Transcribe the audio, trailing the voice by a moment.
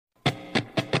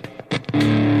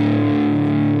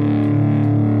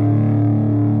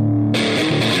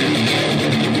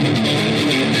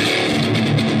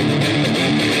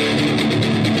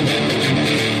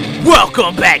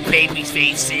Welcome back, baby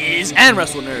faces and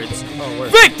wrestle nerds.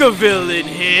 Victor Villain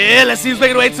here. Let's see who's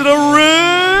making the way to the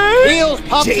ring. Heels,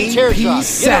 pops, and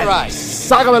teardrops. Get it right.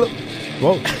 Sácamelo.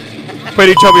 Whoa.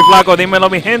 Pretty chubby flaco, dímelo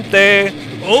mi gente.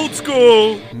 Old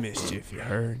school. Mischief, you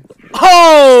heard.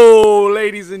 Oh,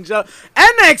 ladies and gentlemen,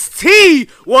 NXT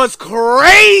was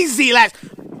crazy last.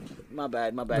 My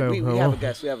bad. We have a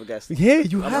guest. Yeah,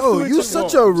 you have to. You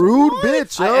such a rude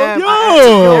bitch, yo.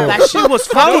 Yo, that shit was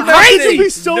fucking crazy.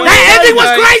 That ending was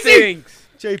crazy.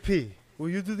 JP, will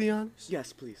you do the honors?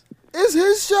 Yes, please. It's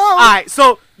his show. All right,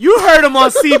 so you heard him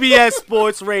on CBS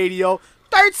Sports Radio,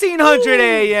 1300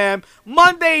 AM,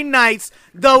 Monday nights,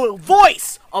 the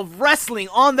voice of wrestling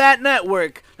on that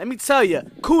network. Let me tell you,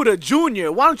 Kuda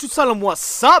Jr., why don't you tell him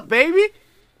what's up, baby?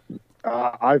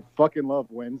 I fucking love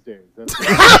Wednesdays.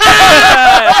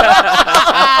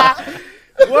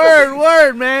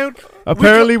 Word, man.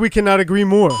 Apparently, we cannot agree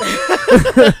more.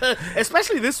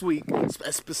 Especially this week,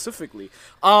 specifically.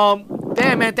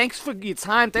 Damn, man, thanks for your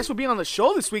time. Thanks for being on the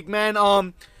show this week, man.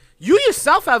 You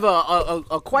yourself have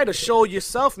a quite a show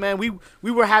yourself, man. We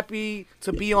were happy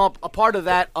to be a part of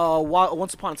that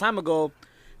once upon a time ago.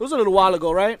 It was a little while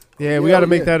ago, right? Yeah, we got to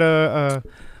make that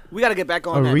we got to get back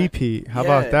on a that, repeat. man. How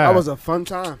about that? That was a fun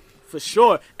time. For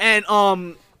sure. And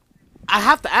I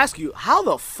have to ask you, how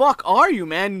the fuck are you,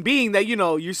 man, being that,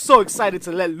 you're so excited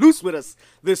to let loose with us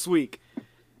this week?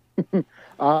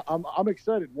 I'm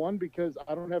excited. One, because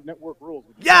I don't have network rules.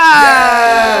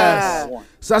 Yes!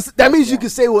 So that means you can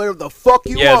say whatever the fuck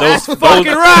you want. That's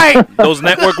fucking right. Those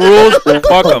network rules,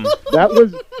 fuck them.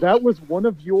 That was one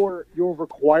of your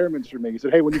requirements for me. You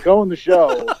said, hey, when you go on the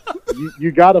show,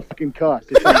 you gotta fucking cuss.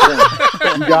 At some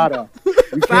point. You gotta.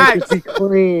 You can't just be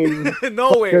clean.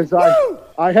 No way. Because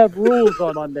I have rules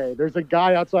on Monday. There's a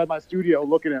guy outside my studio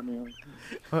looking at me.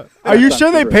 Are you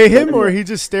sure they pay him, or he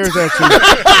just stares at you?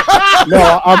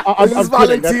 No, I'm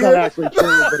kidding. That's not actually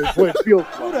true, but it's what it feels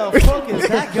like. Who the fuck is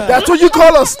that guy? That's what you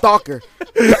call a stalker.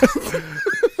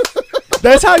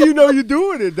 That's how you know you're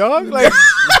doing it, dog. Like,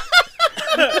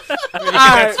 You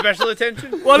got special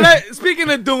attention? Well, speaking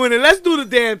of doing it, let's do the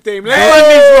damn thing. Let's run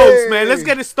these ropes, man. Let's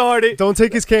get it started. don't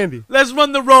take his candy. Let's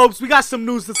run the ropes. We got some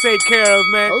news to take care of,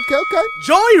 man. Okay.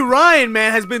 Joey Ryan,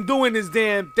 man, has been doing his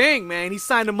damn thing, man. He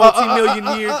signed a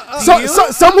multi-million-year deal. So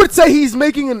some would say he's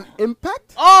making an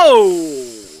impact.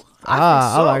 Oh.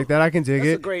 I like that. I can dig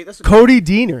it. That's a Cody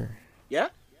Deaner. Yeah?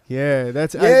 Yeah,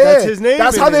 that's Yeah, his name.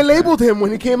 That's how they labeled him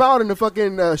when he came out in the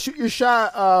fucking shoot your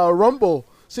shot Rumble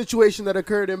situation that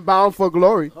occurred in Bound for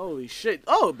Glory. Holy shit.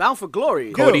 Oh, Bound for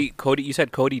Glory. Cody, you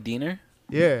said Cody Deaner?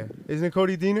 Yeah, isn't it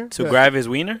Cody Deaner? To grab his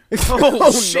wiener?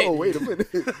 Oh, shit. No, wait a minute.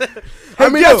 I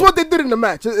mean, that's what they did in the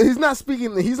match. He's not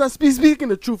speaking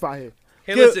the truth out here.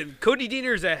 Hey, listen, Cody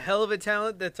Deaner is a hell of a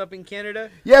talent that's up in Canada.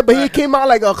 Yeah, but he came out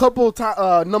like a couple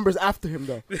numbers after him,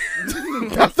 though.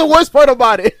 That's the worst part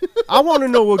about it. I want to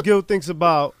know what Gil thinks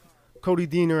about Cody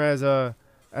Deaner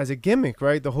as a gimmick,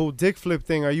 right? The whole dick flip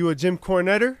thing. Are you a Jim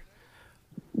Cornetter?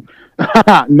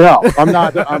 No, I'm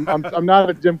not. I'm not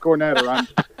a Jim Cornette.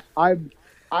 I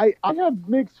have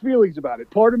mixed feelings about it.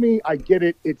 Part of me, I get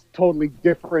it. It's totally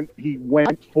different. He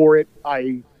went for it.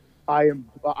 I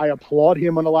applaud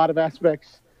him on a lot of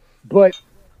aspects, but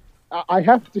I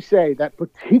have to say that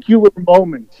particular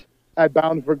moment at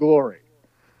Bound for Glory,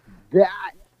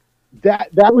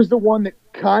 that was the one that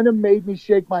kind of made me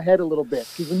shake my head a little bit.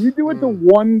 Because when you do it to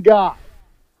one guy,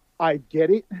 I get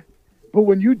it, but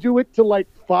when you do it to like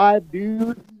 5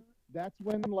 dudes, that's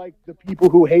when like the people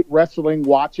who hate wrestling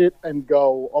watch it and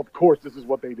go, "Of course, this is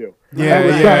what they do."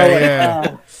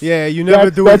 Yeah. You never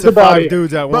do it to 5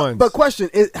 dudes at once. But question: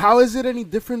 how is it any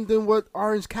different than what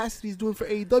Orange Cassidy's doing for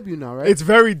AEW now? Right? It's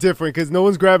very different because no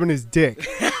one's grabbing his dick.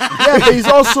 Yeah, but he's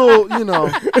also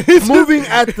moving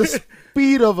at the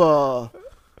speed of a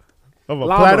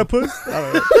llama. Platypus.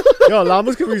 Yo,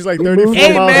 llamas can reach like 34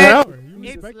 Hey, miles man. an hour.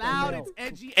 It's loud, it's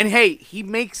edgy, and hey, he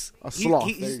makes a sloth.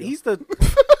 He's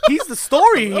the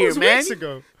story That here, was man. weeks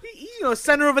ago. He's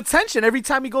center of attention every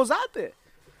time he goes out there.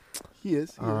 He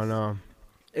is. I don't know.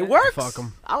 It works. Fuck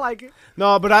him. I like it.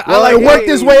 No, but I Well, like it worked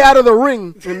his way out of the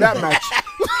ring in that match.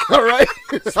 All right.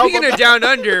 Speaking of Down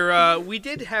Under, we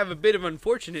did have a bit of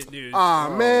unfortunate news.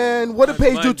 Man, what did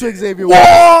Paige do to Monday. Xavier?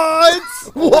 What?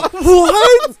 What?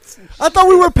 I thought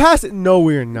we were past it. No,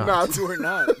 we're not. Nah, we're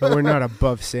not. But we're not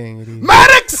above saying it either.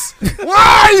 Maddox, where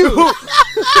are you?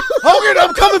 Hogan,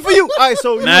 I'm coming for you. All right,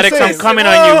 so you Maddox, were saying, I'm coming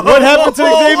on you. What happened to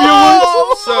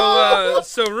Xavier Woods?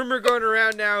 So rumor going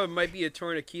around now, it might be a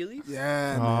torn Achilles.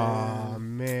 Yeah, Oh,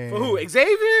 man. For who?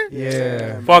 Xavier?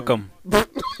 Yeah. Fuck him. Oh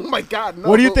my God. No.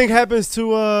 What do you think happens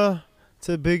to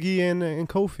to Big E and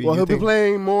Kofi. Well, You he'll be think-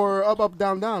 playing more up,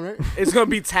 down, down, right? It's gonna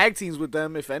be tag teams with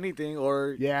them, if anything.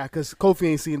 Or Yeah, because Kofi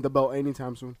ain't seeing the belt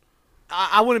anytime soon.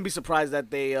 I wouldn't be surprised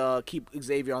that they keep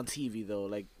Xavier on TV though.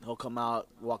 Like he'll come out,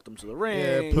 walk them to the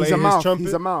ring. play He's a his mouth. trumpet.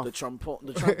 He's a mouth. The trumpet.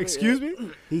 Excuse me?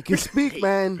 He can speak,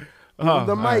 man. Oh, With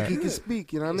the mic, alright. he can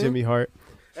speak. You know what I mean? Jimmy Hart.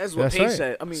 That's what That's Paige right.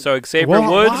 said. I mean, So Xavier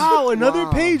Wow, Woods. wow, another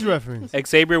Wow. Page reference.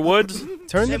 Xavier Woods.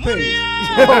 Turn the page.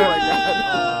 Oh my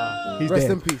God. He's Rest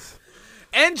dead. in peace.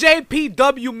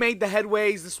 NJPW made the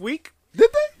headways this week. Did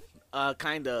they?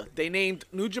 Kinda. They named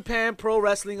New Japan Pro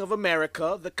Wrestling of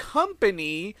America the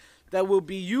company that will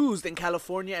be used in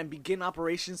California and begin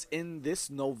operations in this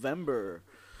November.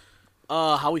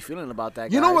 How we feeling about that,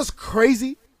 guys? You know what's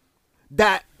crazy?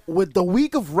 That with the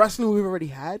week of wrestling we've already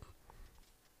had,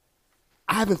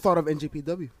 I haven't thought of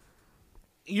NJPW.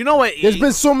 You know what? There's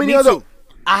been so many Me other, too.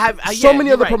 I have so many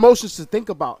you're other right. promotions to think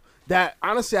about that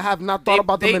honestly I have not thought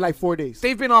about them in like 4 days.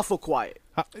 They've been awful quiet.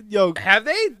 Yo, Have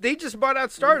they? They just bought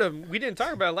out Stardom. We didn't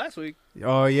talk about it last week.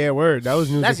 oh yeah, word. That was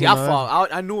news. That's that your came out. fault.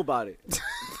 I knew about it.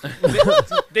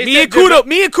 They Me said and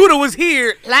Kuda was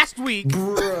here last week,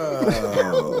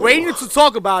 waiting to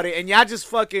talk about it, and y'all just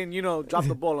fucking dropped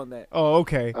the ball on that. Oh,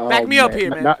 okay. Back me up here,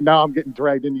 man. Now I'm getting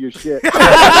dragged into your shit.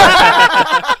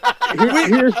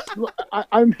 Here's,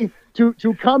 I mean, to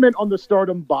comment on the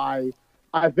Stardom buy,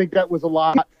 I think that was a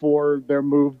lot for their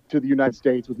move to the United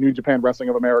States with New Japan Wrestling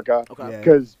of America. Okay.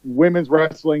 Because women's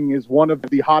wrestling is one of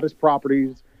the hottest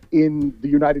properties in the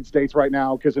United States right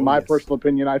now. Because in my personal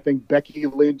opinion, I think Becky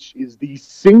Lynch is the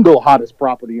single hottest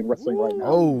property in wrestling right now.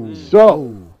 Oh,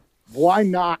 So why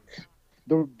not?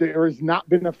 There has not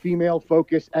been a female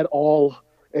focus at all,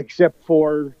 except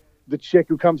for the chick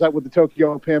who comes out with the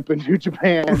Tokyo Pimp in New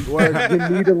Japan. You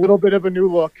need a little bit of a new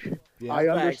look. I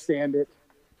understand it.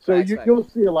 So Facts. you'll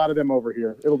see a lot of them over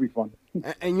here. It'll be fun.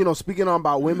 and speaking on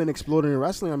about women exploding in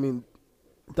wrestling, I mean,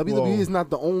 WWE Whoa. is not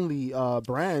the only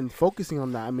brand focusing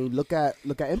on that. I mean, look at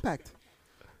Impact.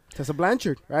 Tessa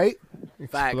Blanchard, right?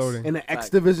 Facts. Exploding. In an Facts. X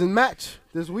Division match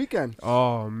this weekend.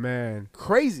 Oh man.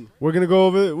 Crazy. We're gonna go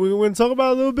over. We're gonna talk about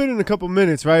it a little bit in a couple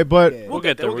minutes, right? But Yeah. We'll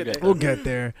get there. we'll get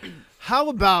there. How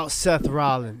about Seth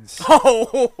Rollins? Oh,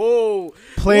 ho, ho.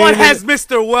 Playing What it- has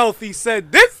Mr. Wealthy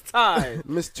said this time?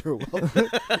 Mr. Well,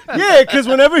 Yeah, because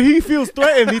whenever he feels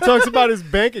threatened, he talks about his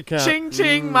bank account. Ching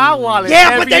ching, my wallet.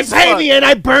 Yeah, but heavy they as pay fuck. me and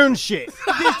I burn shit.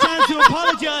 It's time to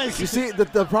apologize. you see, the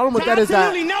problem with that is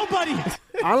Absolutely that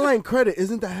nobody. online credit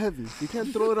isn't that heavy. You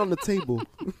can't throw it on the table.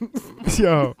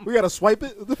 Yo, We gotta swipe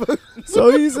it.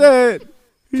 so he said.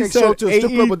 He Can't said show up to a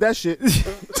strip AE club with that shit.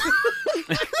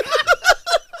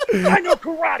 I know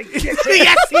karate.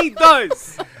 Yes, he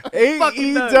does.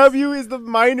 fucking does. AEW is the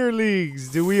minor leagues.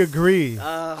 Do we agree?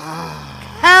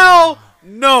 Hell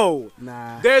no.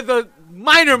 Nah. They're the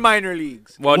minor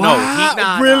leagues. Well, no, he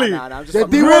Nah, really? Nah, I'm just They're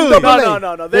fucking- D1 Really? double A.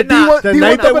 No, They're they're not. the D1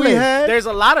 night that double we A. had There's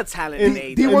a lot of talent in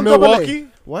D1 AEW. in double A. Milwaukee.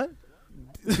 What?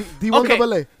 D1 Okay.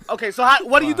 double A. Okay, so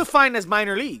what do you define as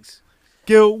minor leagues?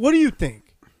 Gil, what do you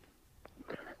think?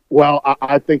 Well,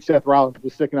 I think Seth Rollins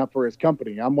was sticking up for his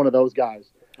company. I'm one of those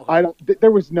guys.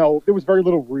 There was very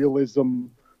little realism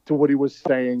to what he was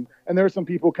saying. And there are some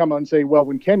people come on and say, well,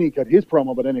 when Kenny cut his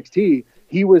promo about NXT,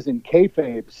 he was in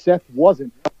kayfabe. Seth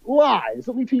wasn't. Lies.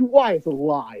 Let me tell you why it's a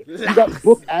lie. He got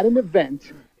booked at an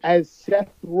event as Seth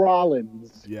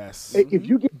Rollins. Yes. If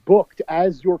you get booked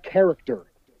as your character,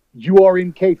 you are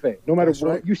in kayfabe, no matter That's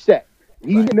what right. you say.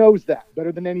 He knows that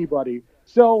better than anybody.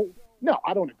 So, no,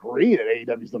 I don't agree that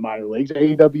AEW is the minor leagues.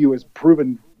 AEW has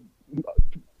proven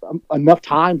enough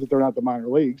times that they're not the minor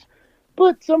leagues.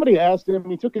 But somebody asked him,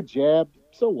 and he took a jab.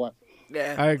 So what?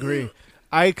 Yeah. I agree.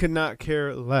 I could not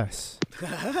care less.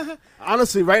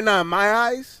 Honestly, right now in my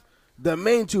eyes, the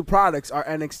main two products are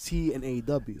NXT and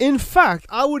AEW. In fact,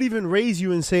 I would even raise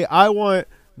you and say I want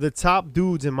the top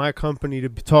dudes in my company to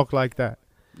talk like that.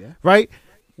 Yeah. Right?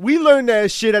 We learned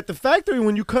that shit at the factory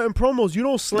when you cutting promos. You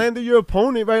don't slander your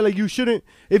opponent, right? Like you shouldn't.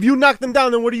 If you knock them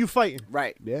down, then what are you fighting?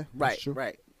 Right. Yeah, that's Right. true.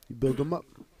 Right. You build them up.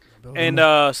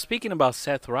 And speaking about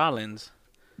Seth Rollins,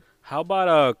 how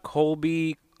about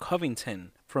Colby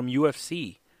Covington from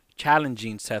UFC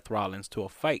challenging Seth Rollins to a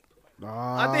fight?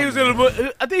 I think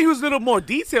he was a little more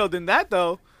detailed than that,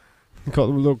 though. Call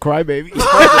him a little crybaby.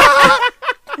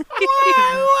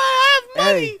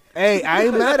 Hey, I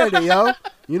ain't mad at it, yo.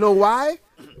 You know why?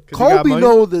 he got Kobe money?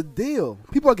 know the deal.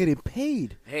 People are getting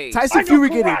paid. Hey. Tyson Fury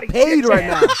getting paid right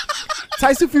now.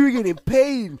 Tyson Fury getting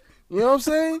paid. You know what I'm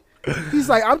saying? He's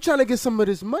like, I'm trying to get some of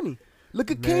this money. Look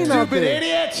at Kane out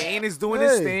there. Kane is doing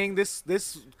his Hey. thing this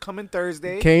coming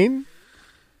Thursday. Kane?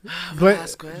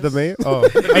 Velasquez. The mayor? Oh. I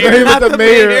thought he meant the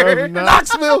mayor of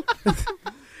Knoxville.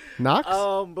 Knox?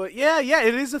 But yeah,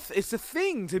 it is it's a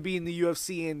thing to be in the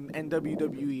UFC and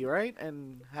WWE, right?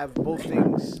 And have both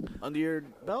things under your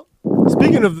belt.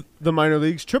 Speaking of the minor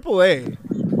leagues, AAA.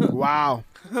 Wow.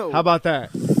 How about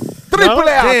that? Triple A,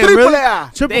 Damn, triple really?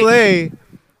 A. AAA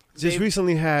just They-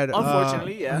 recently had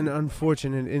Unfortunately, yeah. an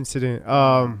unfortunate incident.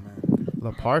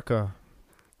 La Parka.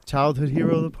 Childhood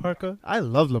hero La Parka. I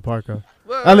love La Parka.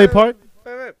 LA Park?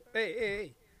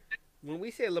 Hey. When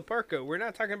we say La Parka, we're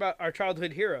not talking about our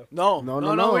childhood hero. No, No,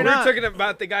 we're no. We're not. talking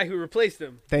about the guy who replaced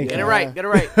him. Thank Get you. it right. Get it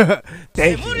right.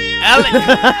 Thank you.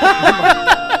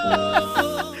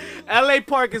 LA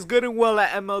Park is good and well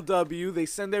at MLW. They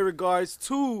send their regards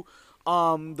to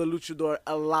the luchador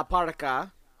La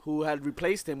Parca, who had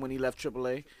replaced him when he left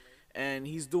AAA, and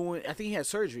he's doing. I think he had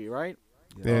surgery, right?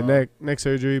 Yeah, neck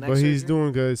surgery, neck but he's surgery?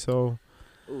 doing good. So,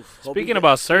 Oof. Hope Speaking he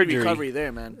about gets good surgery. recovery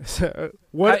there, man.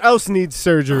 what I- else needs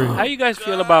surgery? How you guys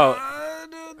feel about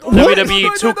WWE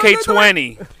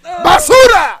 2K20?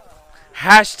 Basura!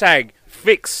 Hashtag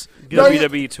fix No,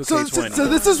 WWE So 2K20.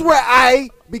 this is where I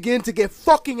begin to get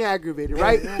fucking aggravated,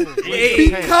 right?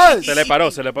 Because Se le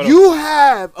paró. you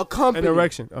have a An company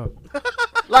erection. Oh.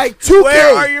 like 2K.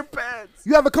 Where are your pants?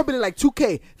 You have a company like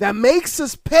 2K that makes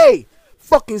us pay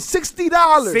fucking $60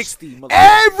 $60, motherfucker.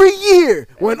 every year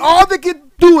when all they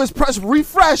can do is press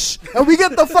refresh and we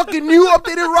get the fucking new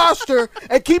updated roster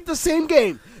and keep the same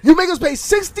game. You make us pay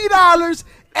 $60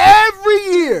 every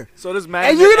year. So does man.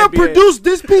 And you're gonna produce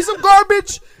this piece of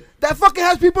garbage that fucking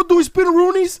has people doing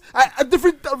spinneroonies at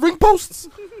different ring posts?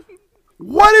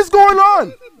 What is going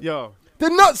on? Yo.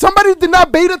 Somebody did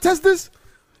not beta test this?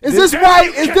 Is this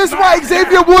why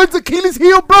Xavier Woods' Achilles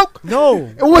heel broke? No.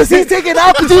 And was he taken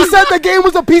out because he said the game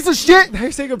was a piece of shit?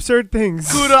 They say absurd things.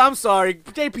 Kuda, I'm sorry.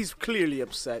 JP's clearly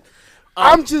upset.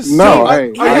 I'm just No,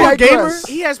 saying. hey. I Are you a gamer? digress.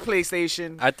 He has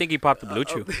PlayStation. I think he popped the blue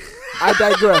chew. I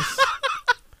digress.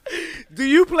 Do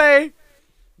you play?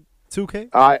 2K?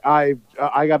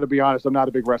 I got to be honest. I'm not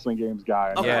a big wrestling games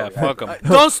guy. Yeah, fuck him.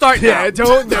 Don't start now. Yeah,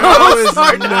 don't. Now Don't is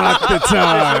start not the This would be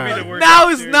the time. worst Now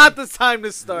is opportunity. not the time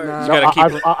to start. Nah. You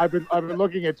gotta keep I've been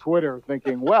looking at Twitter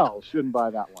thinking, well, shouldn't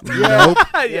buy that one. Nope.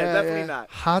 yeah, definitely not.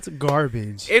 Hot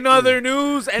garbage. In other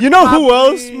news, and You know who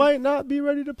probably- else might not be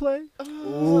ready to play?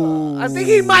 I think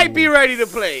he might be ready to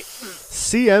play.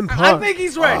 CM Punk. I think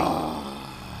he's ready.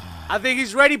 I think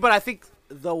he's ready, but I think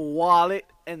the wallet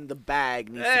and the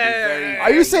bag needs to be very.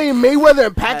 Are you saying Mayweather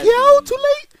and Pacquiao too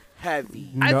late?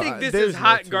 heavy? I No, think this there's is no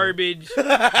hot team. garbage.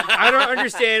 I don't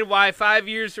understand why 5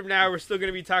 years from now we're still going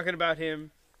to be talking about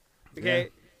him. Okay?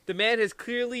 The man has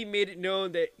clearly made it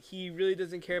known that he really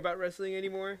doesn't care about wrestling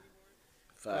anymore.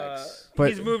 Facts. But-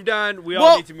 He's moved on. We Well,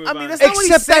 all need to move I mean, on. that's not what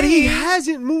he's Except that he saying.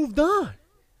 hasn't moved on.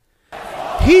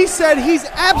 He said he's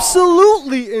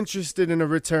absolutely interested in a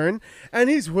return, and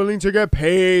he's willing to get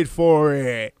paid for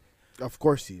it. Of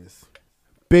course he is.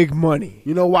 Big money.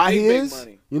 You know why he Big is?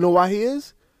 money. You know why he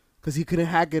is? Because he couldn't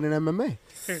hack it in MMA.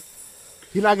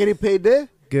 He not getting paid there?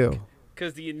 Gil.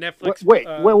 Because the Netflix. Wait,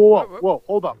 whoa,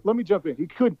 hold up. Let me jump in. He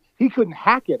couldn't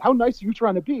hack it. How nice are you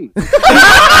trying to be?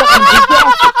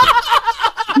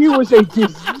 He was a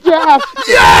disaster.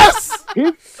 Yes!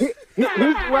 His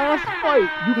last fight,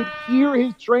 you could hear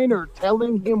his trainer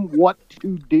telling him what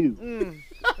to do.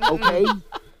 Okay?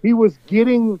 He was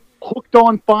getting hooked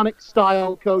on phonic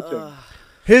style coaching.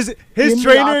 His In the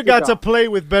trainer got to octagon. play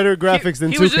with better graphics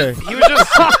than he was 2K. just. He was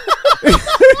just.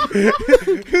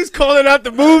 He was calling out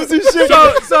the moves and shit.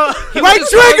 So right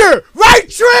trigger! Right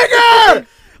trigger!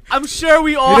 I'm sure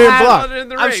we all He didn't have. block. in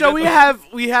the I'm ring. sure we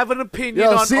have an opinion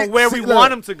Yo, on where we look,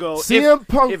 want him to go. CM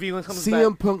Punk, if he comes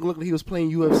CM back. Punk looked like he was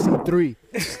playing UFC 3.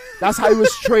 That's how he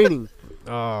was training.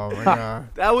 Oh my god.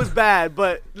 That was bad,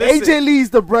 but listen, AJ Lee's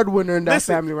the breadwinner in that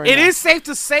listen, family right it now. is safe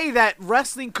to say that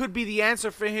wrestling could be the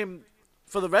answer for him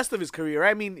for the rest of his career.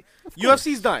 I mean,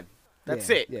 UFC's done. That's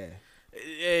Yeah, it. Yeah.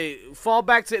 Fall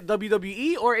back to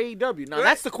WWE or AEW. Now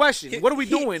that's the question. What are we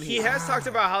doing He here? has talked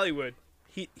about Hollywood.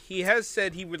 He has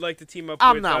said he would like to team up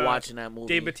I'm with not watching that movie.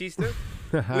 Dave Batista.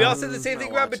 We all said the same not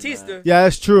thing about watching Batista. Yeah,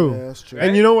 that's true. Yeah, that's true.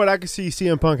 And you know what? I could see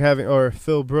CM Punk having, or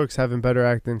Phil Brooks having better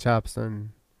acting chops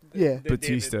than Yeah.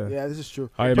 Batista. Yeah, this is true.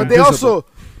 I am But they invisible. also,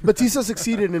 Batista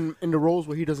succeeded in the roles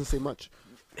where he doesn't say much.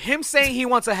 Him saying he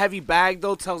wants a heavy bag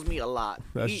though tells me a lot.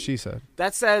 That's what she said.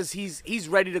 That says he's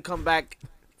ready to come back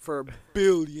for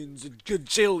billions and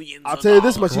gajillions. I'll tell you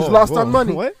this much: he's Whoa, lost whoa. on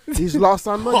money. What? He's lost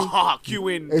on money. Cue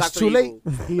in. It's Dr. too late.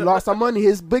 Evil. He lost on money.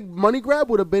 His big money grab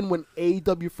would have been when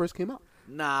AEW first came out.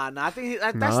 Nah. I think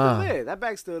that's Nah. still there. That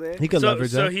bag's still there. He could So, leverage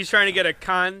so that. he's trying to get a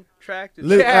contract.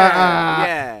 Li-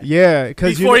 Yeah. Yeah,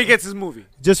 because Before he gets his movie.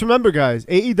 just remember, guys,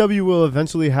 AEW will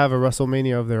eventually have a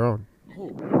WrestleMania of their own.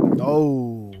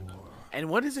 Oh, And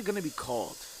what is it gonna be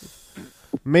called?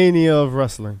 Mania of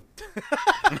wrestling.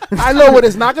 I know what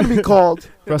it's not going to be called.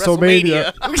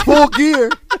 WrestleMania. Full Gear.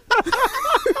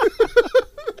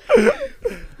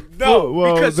 No,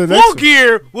 Well, because the Full next one.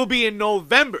 Gear will be in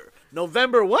November.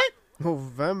 November what?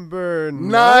 November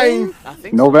 9th. I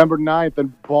think so. November 9th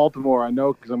in Baltimore. I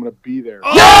know because I'm going to be there.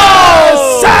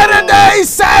 Yes!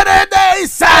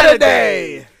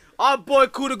 Saturday. Our boy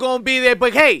Kuda gonna be there,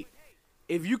 but hey,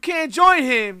 if you can't join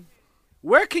him,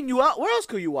 where else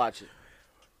could you watch it?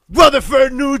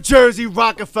 Rutherford, New Jersey,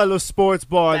 Rockefeller Sports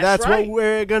Bar. That's That's right. what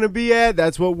we're going to be at.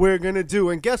 That's what we're going to do.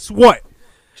 And guess what?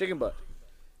 Chicken butt.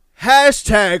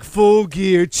 Hashtag Full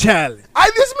Gear Challenge.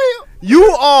 This meal.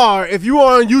 If you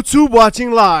are on YouTube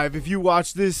watching live, if you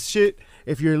watch this shit,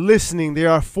 if you're listening, there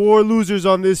are 4 losers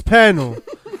on this panel.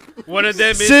 One of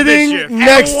them is Sitting Bishop.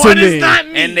 next And to one is me. not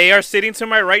me. And they are sitting to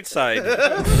my right side.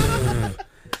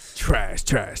 Trash.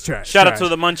 Shout out to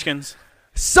the Munchkins.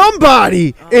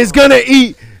 Somebody is going to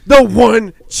eat the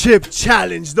one chip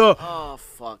challenge. The Oh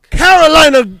fuck.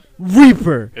 Carolina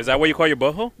Reaper. Is that what you call your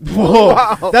butthole?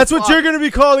 Whoa. That's what you're going to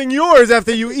be calling yours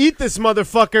after you eat this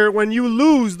motherfucker when you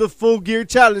lose the Full Gear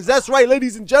Challenge. That's right,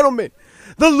 ladies and gentlemen.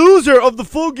 The loser of the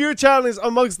Full Gear Challenge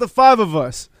amongst the 5 of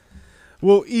us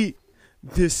will eat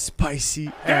this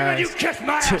spicy ass. You kiss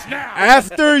my ass now.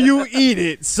 After you eat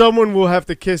it, someone will have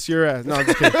to kiss your ass. No, I'm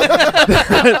just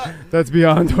kidding. That's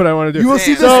beyond what I want to do. You will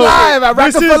see this So, live at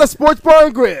this Rockefeller is- Sports Bar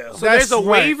and Grill. So That's there's a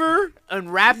right. waiver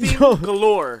and wrapping Yo.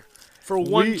 galore for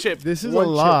one chip. This is One a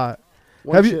chip. lot.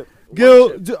 One Have chip. you,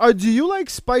 Gil? Do you like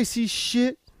spicy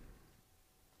shit?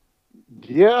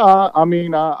 Yeah, I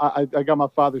mean, I got my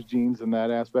father's genes in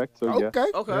that aspect, so yeah. Okay.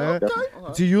 Okay. Yeah.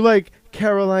 Okay. Do you like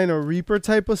Carolina Reaper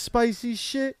type of spicy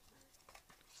shit?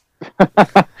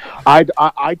 I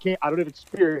can't. I don't have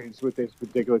experience with this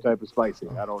particular type of spicy.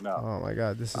 I don't know. Oh my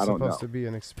god, this is I don't supposed know. to be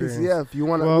an 'Cause, experience. yeah, if you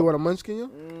want to, Well- you want a munchkin,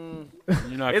 you?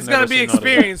 You know, I It's can never gonna be say no to that.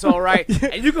 experience, all right.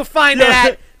 And you can find it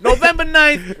at November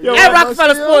 9th Yo, at want a Rockefeller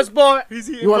munchkin, Sports Bar.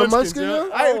 You want a munchkin,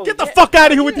 yo? Get the fuck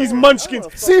out of here with these munchkins.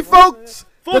 See, folks,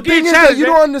 Full the Gear thing is Challenge, that you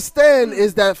man. don't understand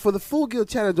is that for the Full Gear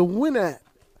Challenge, the winner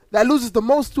that loses the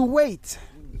most to weight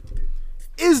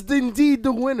is indeed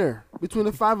the winner between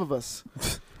the 5 of us.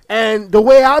 And the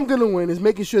way I'm going to win is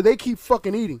making sure they keep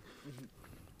fucking eating.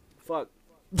 Fuck.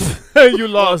 You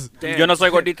lost. Damn. Yo no soy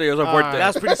gordito, yo soy fuerte.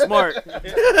 That's pretty smart.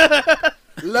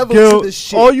 Level Gil, to this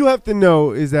shit. all you have to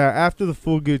know is that after the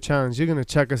Full Gear Challenge, you're gonna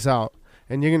check us out,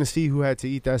 and you're gonna see who had to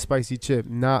eat that spicy chip,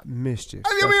 not Mischief.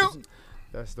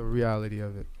 That's the reality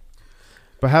of it.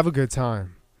 But have a good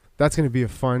time. That's gonna be a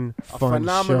fun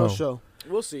Phenomenal show.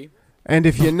 We'll see. And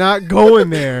if you're not going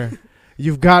there,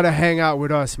 you've got to hang out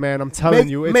with us, man. I'm telling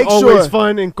you, it's make always sure-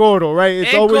 fun in Cordal, right? It's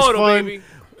And always Cordal, fun baby.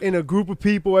 in a group of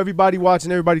people, everybody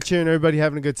watching, everybody cheering, everybody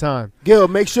having a good time. Gil,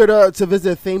 make sure to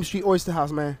visit Thames Street Oyster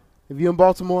House, man. If you're in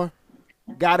Baltimore,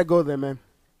 gotta go there, man.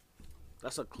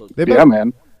 That's a clue. They Yeah, better,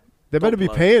 man. they better be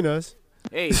plug. paying us.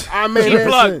 Hey, I mean, Cheap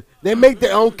plug. listen, they make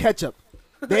their own ketchup.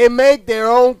 They make their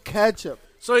own ketchup.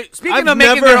 so speaking I've of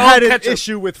making never their had own an ketchup,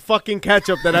 issue with fucking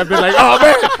ketchup that I've been like, oh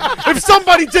man, if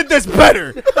somebody did this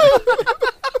better.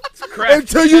 Craft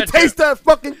Until you ketchup. taste that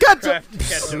fucking ketchup. Craft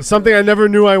ketchup. Something I never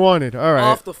knew I wanted. All right.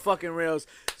 off the fucking rails.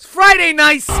 It's Friday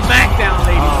night SmackDown,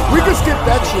 ladies. We can skip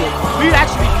that shit. We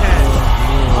actually can.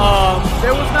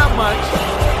 There was not much.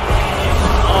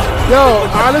 Yo,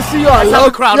 honestly, yo, I That's how the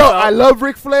love, crowd yo, felt. I love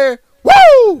Ric Flair.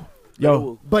 Woo!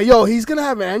 Yo, But yo, he's gonna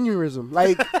have an aneurysm.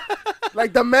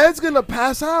 Like the man's gonna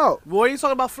pass out. What are you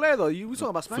talking about, Flair though? We talking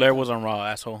about SmackDown. Flair was on Raw,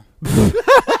 asshole.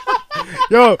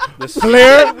 yo,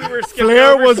 Flair, We were skipping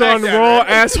Flair over was on SmackDown, Raw, right?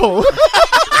 asshole.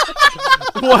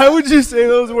 Why would you say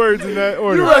those words in that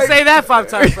order? You gonna say that 5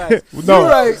 times fast. No. You're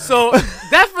right. So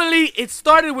definitely, it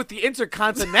started with the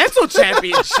Intercontinental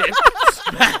Championship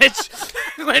match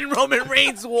when Roman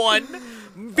Reigns won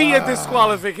via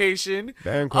disqualification.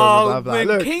 Baron Corbin, blah, blah. When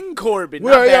Look. King Corbin, Yo,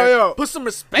 not yo, Baron, yo. put some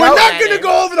respect. We're on not that gonna name.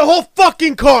 go over the whole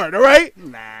fucking card, all right?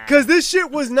 Because this shit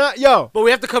was not, yo. But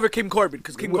we have to cover King Corbin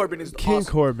because King Corbin is King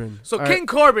awesome. Corbin. So All King right.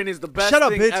 Corbin is the best Shut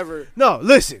up, thing bitch. ever. No,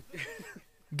 listen.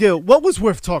 Gil, what was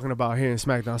worth talking about here in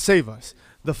SmackDown? Save us.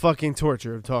 The fucking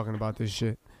torture of talking about this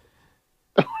shit.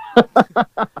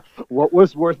 What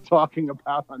was worth talking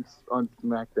about on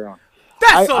SmackDown?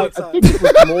 That's all I it's on. think it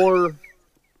was more.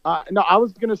 No, I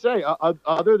was gonna say,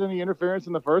 other than the interference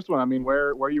in the first one, I mean,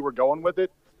 where you were going with it,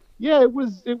 yeah, it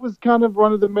was kind of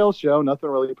run of the mill show. Nothing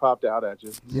really popped out at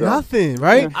you. So, Nothing,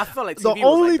 right? I felt like TV The was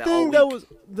only like that thing all that week.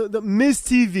 was the Miz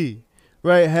TV,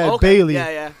 right, had Okay, Bailey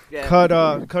Yeah. cut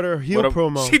her heel What a-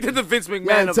 promo. She did the Vince McMahon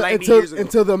Yeah, of 90 years ago.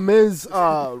 until the Miz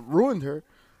ruined her,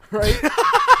 right?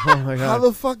 Oh my How god.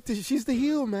 the fuck did she's the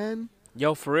heel, man?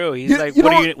 Yo, for real. He's You- like, you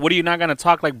know what are you not gonna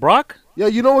talk like Brock? Yeah,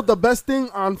 you know what the best thing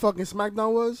on fucking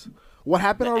SmackDown was? What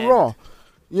happened on Raw.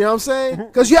 You know what I'm saying?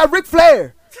 Because you had Ric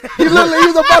Flair. He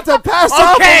was about to pass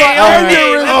out. Okay,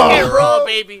 Okay, let's get Raw,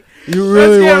 baby. You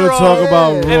really Let's want to get talk Raw.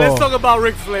 about And Raw? let's talk about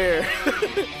Ric Flair.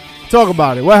 Talk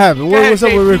about it. What happened? Go ahead, What's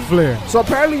up with JP. Ric Flair? So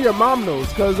apparently your mom knows,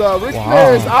 because Ric Wow.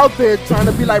 Flair is out there trying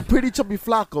to be like pretty chubby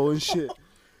Flacco and shit.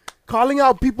 Calling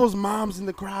out people's moms in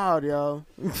the crowd, yo.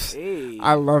 Hey.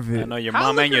 I love I it. know your How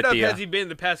mom and your liquored up tia. has he been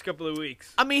the past couple of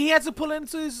weeks? I mean, he had to pull it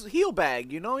into his heel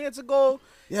bag, you know? He had to go.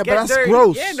 Yeah, but Get that's dirty.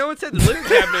 gross. Yeah, no one said the litter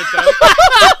cabinet though.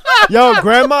 Yo,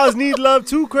 grandmas need love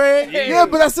too, Craig. Yeah,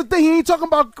 but that's the thing. He ain't talking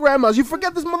about grandmas. You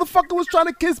forget this motherfucker was trying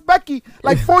to kiss Becky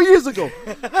like 4 years ago.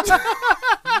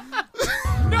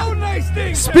 No nice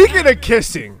things. Speaking of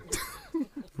kissing,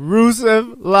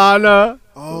 Rusev, Lana,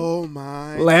 Oh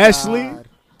my Lashley. God.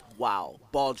 Wow.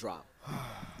 Ball drop.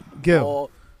 Gil, Ball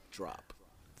drop.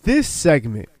 this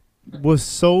segment was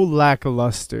so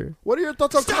lackluster. What are your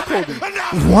thoughts on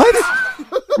cuckolding? What?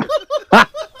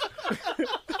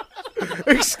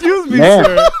 Excuse me, Man.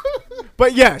 sir.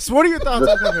 But yes, what are your thoughts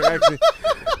on that? Actually,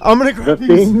 I'm gonna The grab these.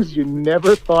 things you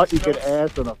never thought you could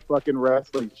ask on a fucking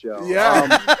wrestling show. Yeah.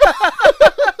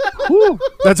 Whew.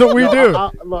 That's what we do.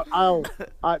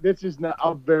 This is not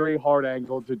a very hard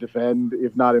angle to defend,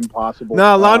 if not impossible.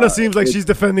 Nah, Lana seems like she's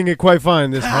defending it quite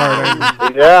fine. This hard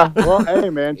angle. Yeah. Well, hey,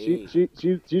 man,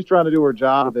 she's trying to do her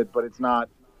job with it, but it's not.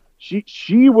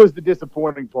 She was the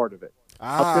disappointing part of it.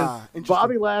 Ah, Because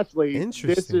Bobby Lashley,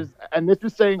 Interesting. this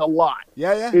is saying a lot.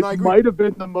 Yeah, yeah. It No, I agree. might have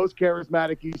been the most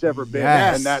charismatic he's ever been,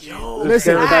 Yes. and that's Yo, as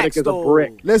listen, charismatic facts, as a though.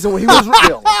 brick. Listen, when he was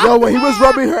when he was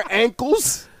rubbing her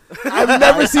ankles, I've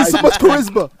never seen so much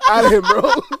charisma out of him,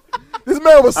 bro. This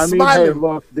man was I mean, smiling. hey,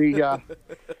 look,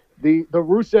 the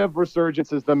Rusev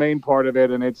resurgence is the main part of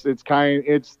it, and it's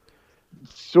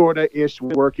sort of ish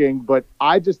working. But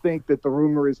I just think that the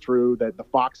rumor is true that the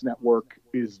Fox network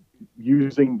is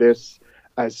using this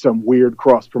as some weird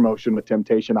cross promotion with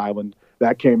Temptation Island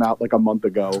that came out like a month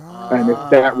ago. And if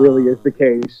that really is the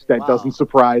case, that doesn't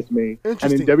surprise me. And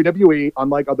in Interesting. WWE,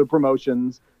 unlike other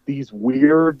promotions, these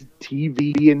weird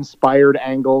TV inspired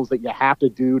angles that you have to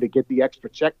do to get the extra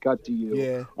check cut to you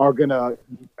Yeah. are going to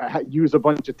use a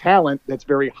bunch of talent that's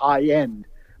very high end,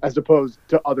 as opposed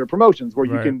to other promotions where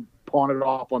Right. you can pawn it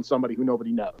off on somebody who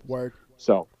nobody knows. Word.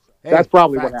 So Hey, that's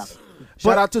probably what facts. happened.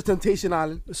 Shout out to Temptation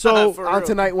Island So For on real.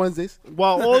 tonight Wednesdays.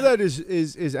 while all that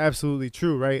is absolutely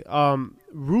true, right?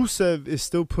 Rusev is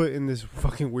still put in this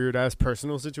fucking weird ass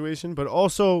personal situation, but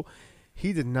also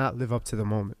he did not live up to the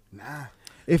moment. Nah.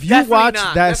 If you Definitely watch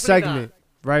not, that definitely segment,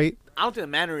 right? I don't think the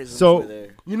mannerisms So- were there.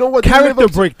 You know what? didn't live Character up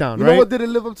to- breakdown, You right? know what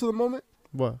didn't live up to the moment?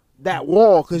 What? That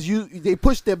wall, because they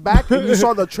pushed it back and you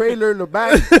saw the trailer in the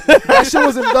back. That shit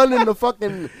wasn't done in the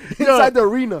fucking inside the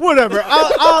arena. Whatever.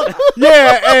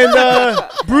 Yeah,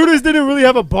 and Brutus didn't really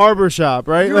have a barber shop,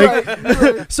 right? You're Like, right,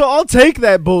 you're right. so I'll take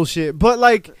that bullshit. But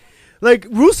like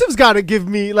Rusev's got to give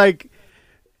me like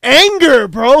anger,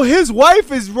 bro. His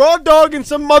wife is raw dogging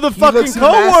some motherfucking looks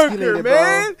coworker, emasculated,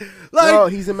 man. bro. Like, No,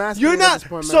 he's emasculated you're at not. this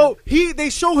point, man. So they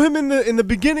show him in the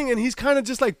beginning, and he's kind of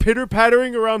just like pitter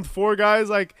pattering around four guys,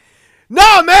 like.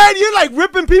 Nah, man, you're like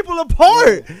ripping people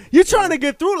apart. You're trying to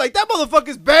get through. Like, that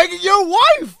motherfucker's bagging your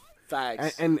wife.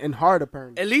 Facts. and hard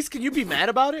apparently. At least can you be mad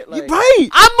about it? Like, Right.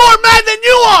 I'm more mad than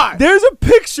you are. There's a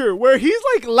picture where he's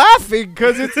like laughing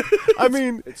because it's. I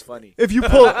mean, It's funny. if you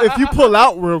pull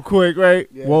out real quick, right?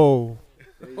 Yeah. Whoa,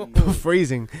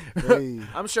 phrasing. Hey,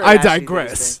 I'm sure. I Lashley did his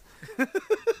digress. thing.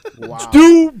 wow.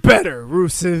 Do better,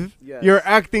 Rusev. Yes. Your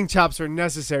acting chops are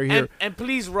necessary here. And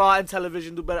please, Raw and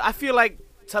television do better. I feel like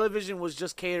television was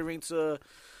just catering to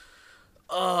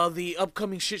the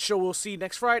upcoming shit show we'll see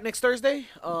next Thursday.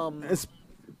 It's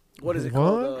What is it What?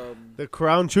 called? The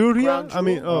Crown Jewel. Crown I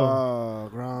mean, Jewel?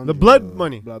 ground The blood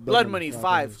money. Blood Money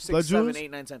 5, 6, Blood 7, Jewels?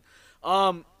 8, 9, 10.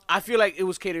 I feel like it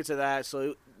was catered to that,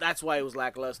 so that's why it was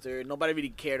lackluster. Nobody really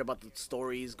cared about the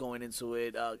stories going into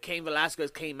it. Cain Velasquez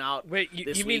came out. Wait,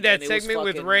 this you mean week, that and it was segment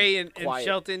with fucking Ray and quiet.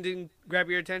 Shelton didn't grab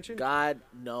your attention? God,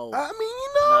 no. I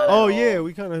mean, Not at Oh all. yeah,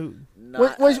 we kind of.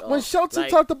 Not when at all. when Shelton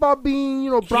Like, talked about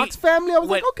being, Brock's family, I was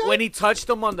when, like, okay. when he touched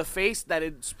him on the face, that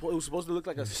it was supposed to look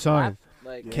like a Son. slap.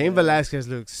 Like, Cain Velasquez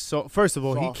looks so. First of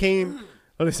all, he Soft. came.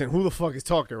 Oh, listen, who the fuck is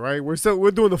talking, right? We're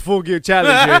doing the full gear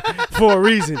challenge here for a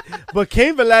reason. But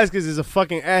Cain Velasquez is a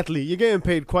fucking athlete. You're getting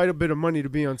paid quite a bit of money to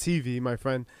be on TV, my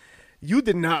friend. You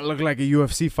did not look like a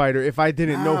UFC fighter if I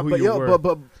didn't know who but you were.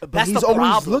 But That's he's the always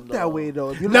problem, looked that though. way though.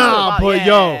 If you Nah, look but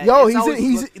yeah. yo, It's always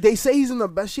he's look- they say he's in the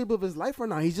best shape of his life right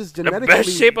now. He's just The genetically best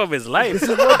shape of his life. This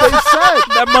is what they said.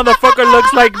 That motherfucker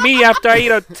looks like me after I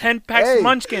eat a 10 packs Hey. of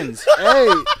Munchkins. Hey,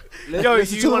 Yo,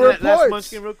 listen you to the want that last reports.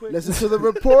 munchkin real quick? Listen to the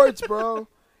reports, bro.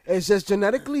 It's just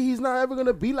genetically, he's not ever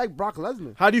gonna be like Brock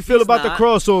Lesnar. How do you feel He's about not. the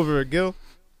crossover, Gil?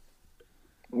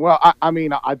 Well, I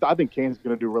mean, I think Kane's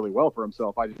going to do really well for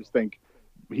himself. I just think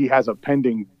he has a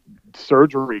pending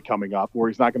surgery coming up where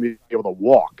he's not going to be able to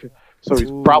walk. So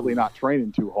he's probably not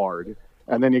training too hard.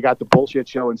 And then you got the bullshit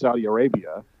show in Saudi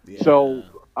Arabia. Yeah. So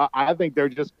I think they're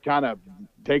just kind of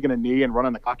taking a knee and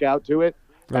running the clock out to it.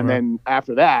 And then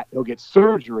after that, he'll get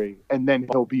surgery, and then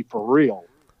he'll be for real.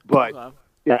 But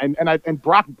yeah, and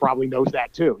Brock probably knows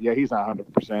that too. Yeah, he's not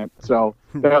 100%. So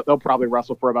they'll probably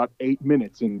wrestle for about 8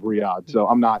 minutes in Riyadh. So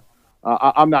I'm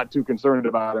not too concerned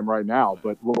about him right now.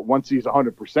 But once he's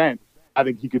 100%, I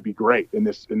think he could be great in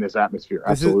this atmosphere.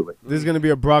 Absolutely. This is going to be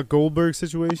a Brock Goldberg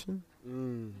situation?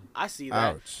 I see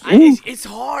that. Ouch. It's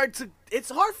hard for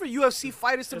UFC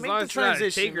fighters to As make long the as it's not a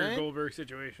transition, Taker man. Goldberg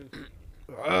situation.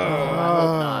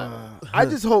 I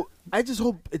just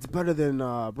hope it's better than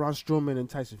Braun Strowman and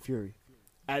Tyson Fury,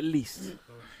 at least.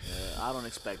 I don't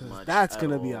expect much. That's at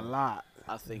gonna be a all. lot.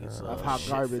 I think it's Of hot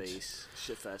garbage.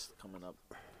 Shit fest coming up.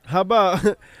 How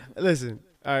about, listen,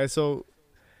 all right, so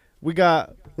we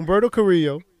got Humberto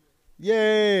Carrillo.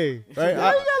 Yay. Right? Yeah, he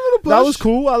got a little push. That was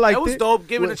cool. I liked That was it. dope.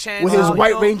 Give it a chance. with his You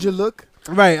White know, Ranger look.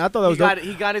 Right, I thought that was dope.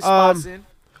 he got his spots in.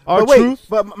 Our But wait, truth.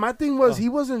 but my thing was he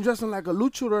wasn't dressing like a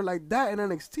luchador like that in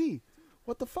NXT.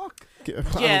 What the fuck? Yeah,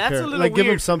 that's a little like, give him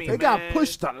weird for something. me, They got man.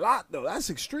 pushed a lot though.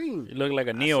 That's extreme. You look like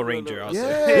a Neo Ranger. I'll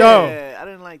say. Yeah. Yeah, I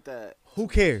didn't like that. Who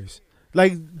cares?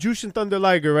 Like Jushin Thunder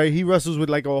Liger, right? He wrestles with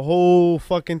like a whole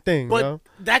fucking thing, But yo.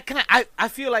 that kind of, I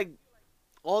feel like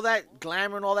all that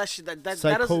glamour and all that shit that doesn't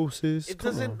Psychosis. it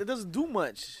come doesn't on. it doesn't do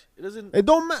much. It doesn't. It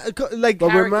don't matter. Like,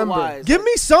 But remember, character-wise, give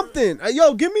me something.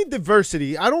 Yo, give me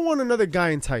diversity. I don't want another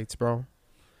guy in tights, bro.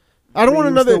 I don't want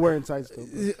He was another. still wearing tights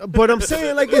though. But I'm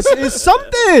saying, like, it's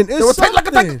something. It's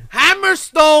something.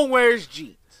 Hammerstone wears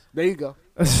jeans. There you go.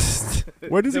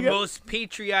 Where does The he get? most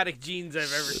patriotic jeans I've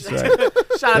ever seen.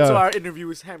 Shout out Yeah. to our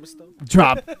interviewers, Hammerstone.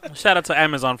 Drop. Shout out to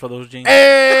Amazon for those jeans.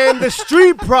 And the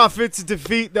Street Profits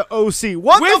defeat the OC.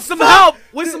 What With the some fuck? help.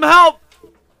 With some help.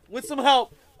 With some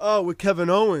help. Oh, with Kevin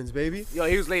Owens, baby. Yo,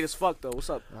 he was late as fuck though. What's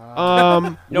up?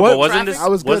 Yo, what? but wasn't this I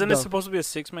was good, wasn't this though. supposed to be a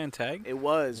 6-man tag? It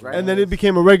was right. And then it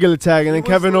became a regular tag, and then was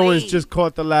Kevin Owens late. just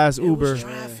caught the last it Uber. was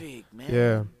traffic, man.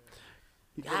 Yeah.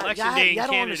 Election day in y'all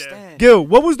don't Canada. understand. Gil,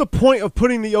 what was the point of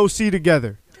putting the OC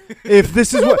together? If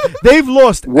this is what they've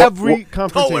lost every Don't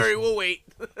confrontation. worry, we'll wait.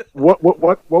 What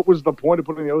was the point of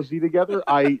putting the OC together?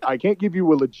 I can't give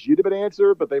you a legitimate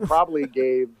answer, but they probably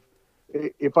gave,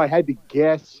 if I had to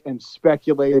guess and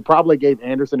speculate, they probably gave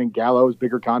Anderson and Gallows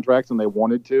bigger contracts than they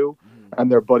wanted to, and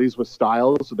they're buddies with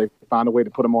Styles, so they found a way to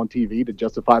put them on TV to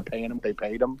justify paying them. They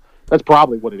paid them. That's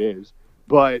probably what it is.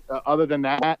 But other than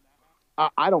that,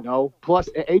 I don't know. Plus,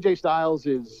 AJ Styles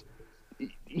is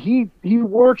he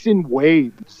works in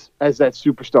waves as that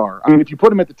superstar. I mean, if you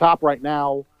put him at the top right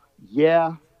now,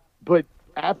 yeah, but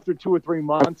after 2 or 3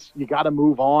 months, you got to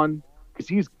move on because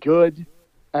he's good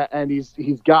and he's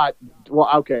got. Well,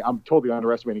 okay, I'm totally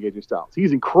underestimating AJ Styles.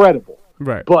 He's incredible,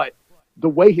 Right. but the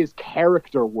way his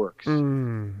character works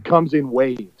comes in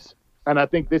waves, and I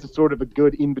think this is sort of a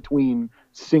good in between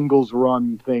singles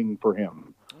run thing for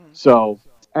him. So,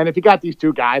 and if you got these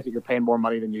two guys that you're paying more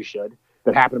money than you should,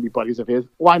 that happen to be buddies of his,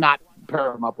 why not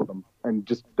pair them up with them and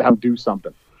just have them do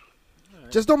something?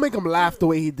 Just don't make him laugh the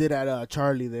way he did at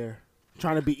Charlie there,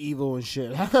 trying to be evil and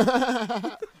shit,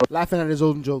 laughing at his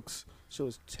own jokes. Shit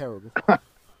was terrible.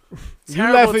 You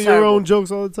laugh at your own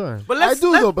jokes all the time. But I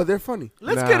do though, but they're funny.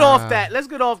 Let's get off that. Let's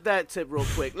get off that tip real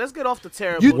quick. Let's get off the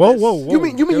terrible. Whoa. You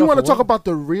mean Get you off want to the talk wall. about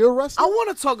the real I wrestling?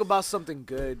 want to talk about something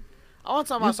good. I want to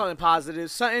talk about something positive,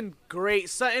 something great,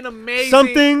 something amazing,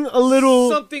 Something a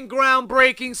little. something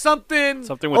groundbreaking, something.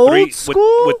 Something with Old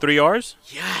school? with 3 R's.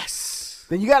 Yes.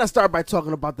 Then you got to start by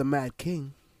talking about the Mad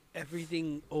King.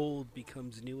 Everything old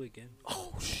becomes new again.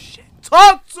 Oh shit!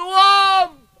 Talk to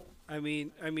him. I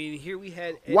mean, here we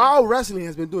had Eddie, Wow, wrestling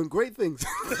has been doing great things.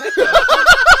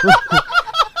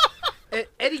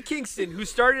 Eddie Kingston, who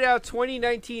started out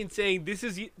 2019 saying this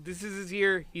is his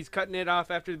year. He's cutting it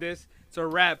off after this. It's a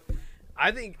wrap.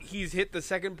 I think he's hit the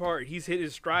second part. He's hit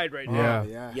his stride right now.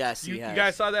 Yeah. Yes, You, he you has.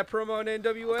 guys saw that promo on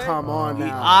NWA? Come on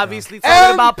now. Obviously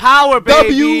talking about power,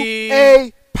 baby. WA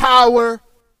Power,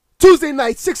 Tuesday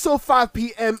night, 6:05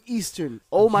 p.m. Eastern.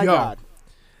 Oh my Yo. God.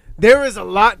 There is a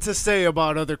lot to say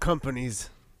about other companies,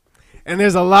 and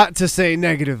there's a lot to say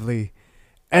negatively,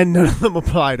 and none of them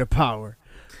apply to Power.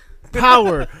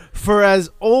 Power, for as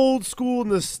old school,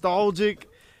 nostalgic,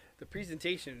 The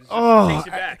presentation just Oh, takes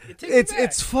you back. It takes you back.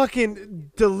 it's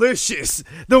fucking delicious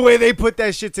the way they put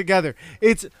that shit together.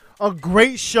 It's a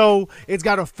great show. It's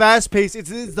got a fast pace. It's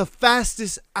the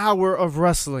fastest hour of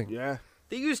wrestling. Yeah.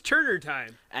 They use Turner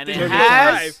time. And They it use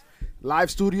has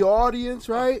Live studio audience,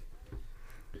 right?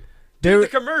 the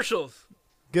commercials.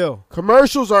 Gil,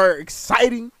 Commercials are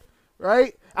exciting,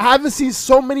 right? I haven't seen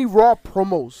so many Raw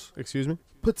promos excuse me.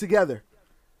 put together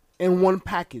in one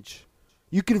package.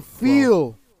 You can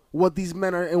feel what these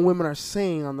men and women are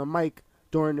saying on the mic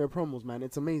during their promos, man.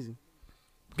 It's amazing.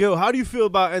 Gil, how do you feel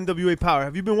about NWA Power?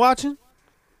 Have you been watching?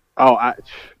 Oh,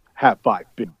 have I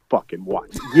been fucking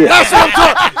watching? Yeah.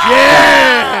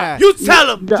 Yeah. You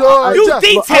tell him. No, You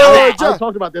detail that. I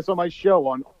talked about this on my show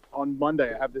on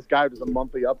Monday. I have this guy who does a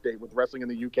monthly update with wrestling in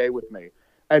the UK with me,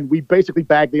 and we basically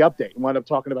bagged the update and wound up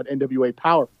talking about NWA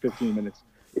Power for 15 minutes.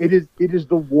 It is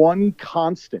the one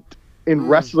constant in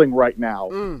wrestling right now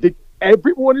that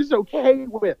everyone is okay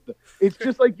with. It's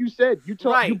just like you said. You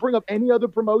Right. bring up any other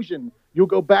promotion, you'll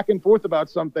go back and forth about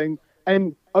something.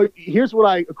 And here's what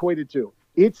I equated to.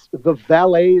 It's the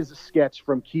Valets sketch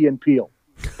from Key and Peele.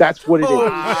 That's what it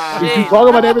is. If you talk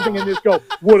about everything in this, go,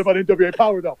 what about NWA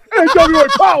Power, though? NWA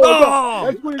Power, though!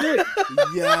 That's what it is.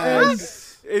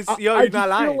 Yes. It's, I you're just not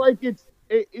lying. feel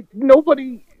like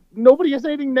nobody has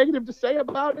anything negative to say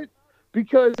about it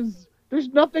because there's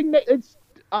nothing.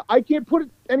 I can't put it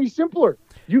any simpler.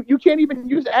 You can't even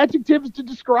use adjectives to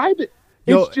describe it.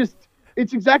 Yo,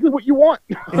 It's exactly what you want.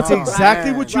 It's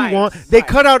exactly what you Right. want. They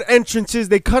cut out entrances.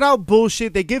 They cut out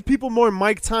bullshit. They give people more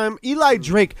mic time. Eli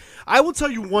Drake. I will tell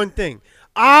you one thing.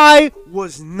 I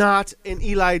was not an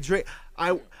Eli Drake.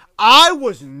 I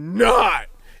was not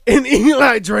an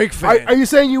Eli Drake fan. Are you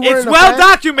saying you weren't It's a well fan?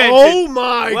 documented. Oh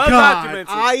my Well God. documented.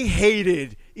 I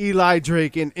hated Eli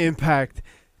Drake in Impact.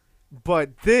 But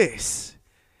this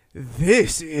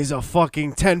is a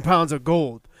fucking 10 pounds of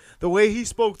gold. The way he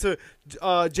spoke to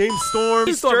James Storm.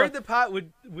 He stirred the pot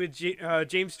with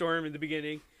James Storm in the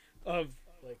beginning of,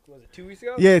 like, was it 2 weeks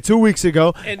ago? Yeah, 2 weeks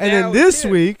ago. And And now then this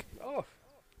Tim. week, Oh,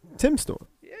 Tim Storm.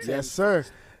 Yes, sir.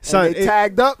 Son, And they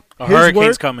tagged up. A his hurricane's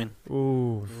work- coming.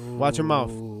 Ooh, watch your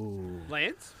mouth.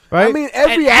 Lance? Right? I mean,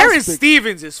 And every Aaron aspect.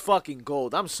 Stevens is fucking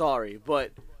gold. I'm sorry,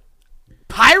 but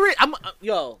Pirate,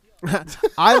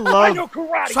 I love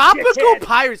Tropical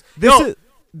Pirates.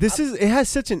 this is it has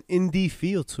such an indie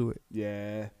feel to it.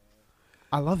 Yeah.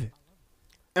 I love it.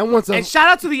 And once And shout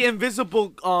out to the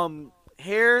invisible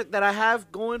hair that I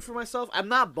have going for myself. I'm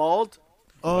not bald.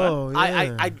 Oh,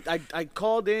 yeah. I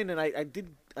called in and I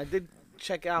did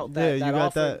check out that. Yeah, you that got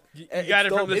offer. that. You got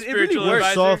it from the really spiritual works.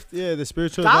 advisor? Soft, yeah, the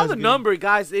spiritual. Dial advisor the gave- number,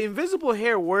 guys. The invisible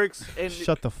hair works, and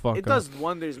Shut the fuck it up. does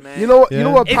wonders, man. you know what? Yeah. You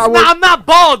know what It's power? not, I'm not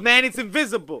bald, man. It's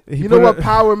invisible. He You know put what a-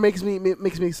 power makes me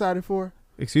excited for?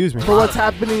 Excuse me. For what's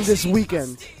happening this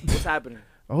weekend. What's happening?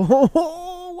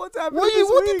 Oh, what's happening? What do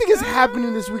you think is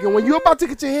happening this weekend when you're about to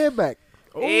get your hair back?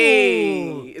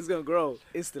 Hey, it's gonna grow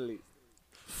instantly.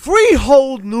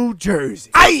 Freehold, New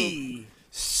Jersey. Aye.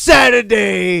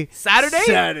 Saturday,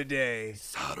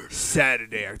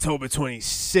 October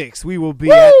 26th. We will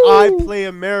be at I Play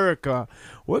America.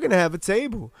 We're gonna have a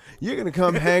table. You're gonna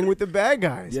come hang with the bad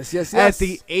guys. Yes. At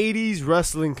the 80s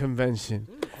wrestling convention.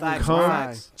 Facts, Come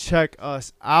facts. check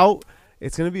us out.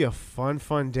 It's gonna be a fun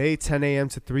day. 10 a.m.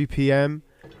 to 3 p.m.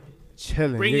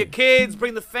 Chilling. Bring your kids,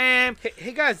 bring the fam.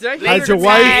 Hey guys, did I hear Hide your the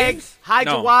wife. tags? Hide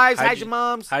No, your wives, hide hide your- your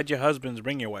moms. Hide your husbands,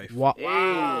 bring your wife.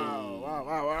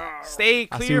 Stay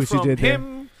I see clear what you from did there.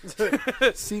 him.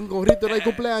 Sin gorrito de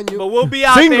cumpleaños. But we'll be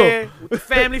out Single. there with the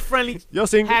family friendly Yo,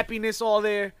 single. happiness all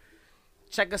there.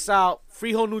 Check us out.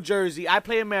 Freehold, New Jersey. I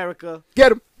Play America.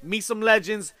 Get him. Meet some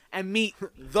legends and meet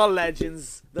the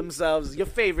legends themselves. Your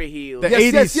favorite heels. The Yes,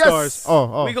 80s yes, yes. stars.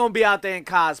 Oh. We're going to be out there in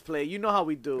cosplay. You know how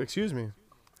we do. Excuse me.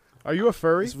 Are you a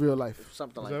furry? It's real life.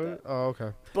 Something Is like that that. what- Oh,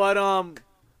 okay. But,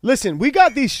 Listen, we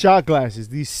got these shot glasses,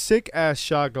 these sick ass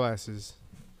shot glasses.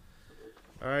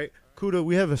 All right, Kuda,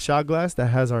 we have a shot glass that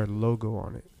has our logo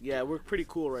on it. yeah, we're pretty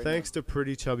cool right Thanks to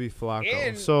Pretty Chubby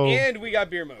Flacco. And we got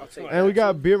beer mugs. Come on. And we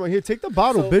got beer. Here, take the now.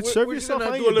 bottle, So bitch. we're- Serve we're just yourself.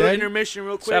 gonna I do ain't a little your daddy. intermission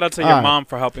real quick. Shout out to All your right. mom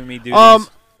for helping me do this.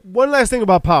 One last thing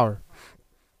about Power.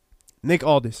 Nick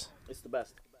Aldis. It's the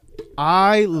best.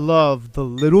 I love the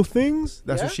little things.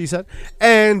 That's what Yeah? she said.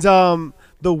 And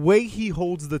the way he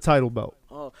holds the title belt.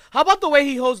 Oh, how about the way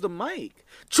he holds the mic?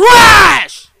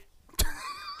 Trash!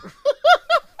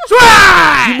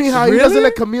 Trash! You mean how he Really? doesn't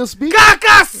let Camille speak?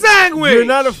 Caca sandwich! You're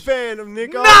not a fan of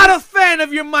Nick Aldis? Not a fan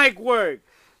of your mic work.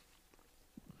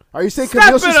 Are you saying Step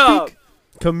Camille it should up. speak?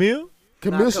 Camille?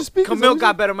 Camille should speak? Is that Camille what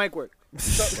got better mic work.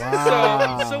 So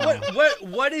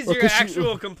what is Or your could she-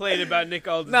 actual complaint about Nick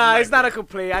Aldis? Nah, it's not a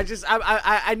complaint. I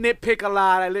nitpick a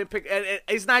lot. I nitpick.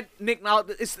 It's not Nick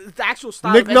Naldis. It's the actual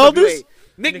style Nick of Naldis? NWA.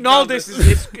 Nick Aldis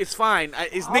is fine.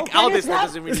 It's Nick Aldis that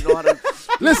doesn't really know how to.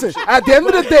 Listen, at the end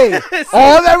of the day,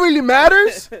 all that really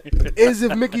matters is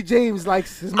if Mickey James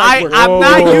likes his mic work. I'm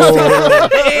not used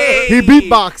to. Hey. He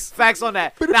beatbox. Facts on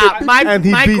that. Nah, my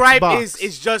beats gripe box.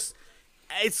 is just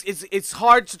it's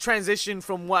hard to transition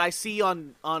from what I see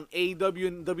on AEW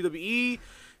and WWE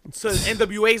to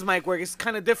NWA's mic work. It's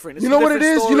kind of different. It's You know a what it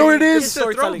different is? story, You know what it is?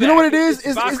 different storytelling. You know what it is?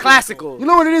 It's classical. You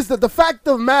know what it is? The fact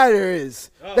of the matter is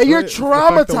that you're What's the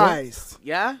fact of what? traumatized.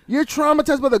 Yeah. You're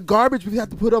traumatized by the garbage we have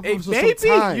to put up Hey, with for maybe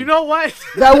some time. you know what?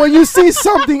 That when you see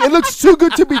something, it looks too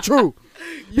good to be true.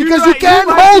 Because right, you can't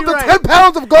you might hold be the right. 10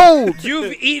 pounds of gold.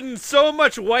 You've eaten so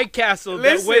much White Castle that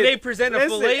Listen, when they present a listen,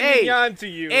 filet hey, mignon to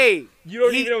you, Hey, you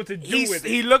don't even know what to do with it.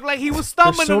 He looked like he was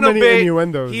stumbling so a many bit.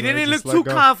 innuendos, He man, didn't look just too let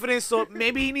go. confident, so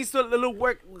maybe he needs to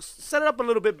set it up a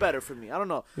little bit better for me. I don't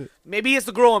know. Maybe he has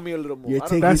to grow on me a little more. You're I don't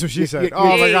taking- know. That's what she said. you're- Oh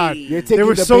my Hey. god. You're taking There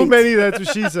were the so bait. many. That's what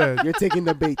she said. You're taking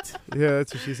the bait. Yeah,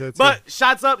 that's what she said. Too. But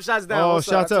shots up, shots down. Oh, What's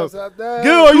shots up. Up. Gil,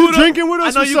 are you Dude, drinking with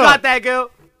us? I know What's you up? got that, Gil.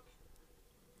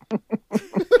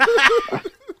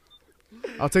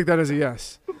 I'll take that as a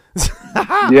yes.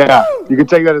 Yeah, you can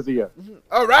take that as a yes.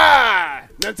 All right.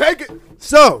 Now take it.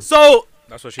 So, So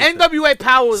That's what she said. NWA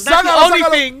Power was not the Sácalo, only sácalo.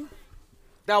 thing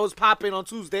that was popping on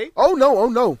Tuesday. Oh, no. Oh,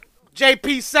 no.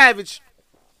 JP Savage.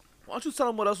 Why don't you tell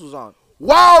him what else was on?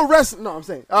 Wild Wrestling. No, I'm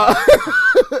saying.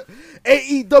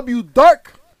 AEW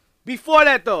Dark. Before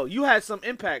that, though, you had some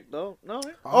impact, though. No?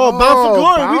 oh, Bound for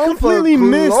Glory. We Bound completely for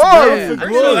missed Glory. Bound for I didn't know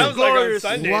Glory. that was like on Glorious.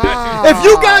 Sunday. Wow. not Tuesday. If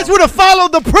you guys would have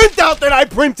followed the printout that I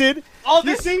printed, Oh,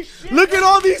 this ain't shit. look at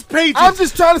all these pages. I'm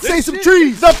just trying to say some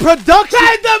trees. the production.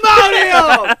 Get them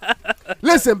out here!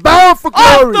 Listen, Bound for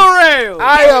Off Glory. the rails!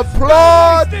 I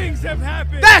applaud. Things have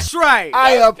happened. That's right!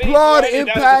 I That was page applaud one and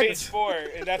that was page Impact. 4,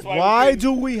 and that's why. Why we couldn't-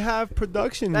 do we have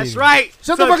production? That's meetings? right!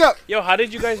 Shut the fuck up. Yo, how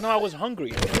did you guys know I was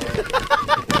hungry?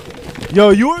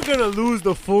 Yo, you are gonna lose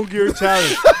the Full Gear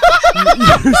Challenge.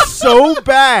 You're so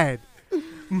bad.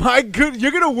 My good,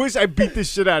 you're gonna wish I beat this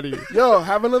shit out of you. Yo,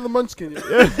 have another munchkin.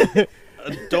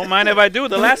 Don't mind if I do.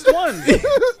 The last one.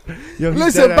 Yo, he's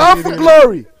Listen, dead Bound ass for eating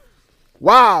Glory.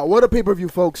 Wow, what a pay-per-view,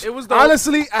 folks. It was dope.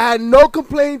 Honestly, I had no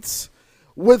complaints,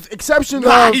 with exception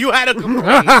Nah, of you had a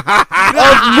complaint.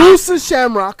 Moose and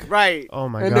Shamrock Right. Oh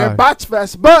my and their god. botch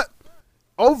fest. But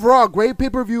overall, great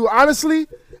pay-per-view. Honestly,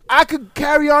 I could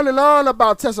carry on and on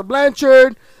about Tessa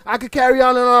Blanchard. I could carry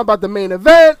on and on about the main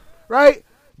event, right?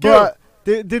 Gil, But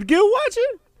did Gil watch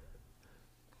it?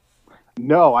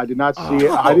 No, I did not see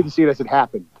it. I didn't see it as it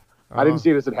happened. I didn't see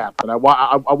it as it happened. I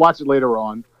watched it later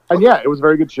on, and yeah, it was a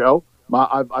very good show.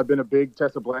 I've been a big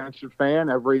Tessa Blanchard fan.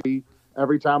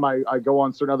 Every time I go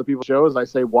on certain other people's shows, I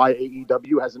say why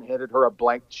AEW hasn't handed her a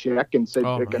blank check and say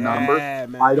Oh, pick a man. number. Yeah,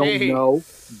 man. I don't Hey. know,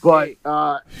 but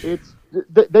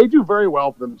they do very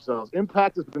well for themselves.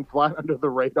 Impact has been flying under the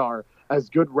radar as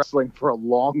good wrestling for a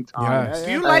long time. Yes.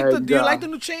 Do you like the And, Do you like the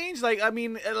new change? Like, I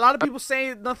mean, a lot of people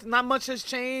say not much has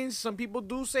changed. Some people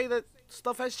do say that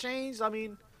stuff has changed. I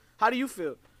mean, how do you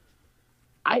feel?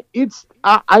 I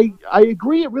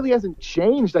agree. It really hasn't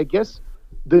changed. I guess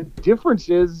the difference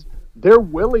is they're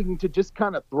willing to just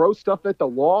kind of throw stuff at the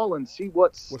wall and see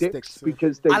what sticks, sticks, yeah.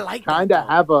 because they I like that, kind of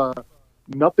though. have a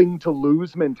nothing to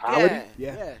lose mentality.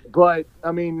 Yeah. But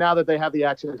I mean, now that they have the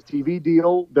Access TV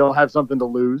deal, they'll have something to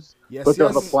lose. Yes, but they'll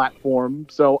have a yes. platform.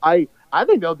 So I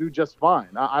think they'll do just fine.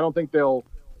 I don't think they'll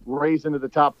raise into the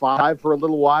top 5 for a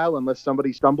little while unless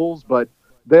somebody stumbles. But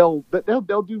they'll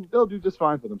do just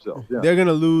fine for themselves. Yeah. They're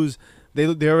gonna lose. They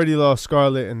already lost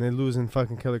Scarlett and they're losing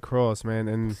fucking Kelly Cross, man.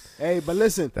 And Hey, but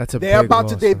listen, That's a they're big about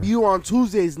to loss, man. debut on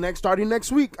Tuesdays starting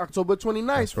next week, October 29th.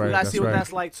 That's right. You gotta see what right.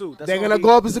 that's like too. That's They're gonna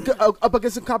gonna be- go up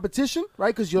against some competition,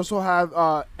 right? Because you also have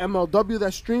MLW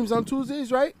that streams on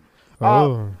Tuesdays, right?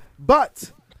 Oh,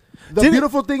 But the Didn't-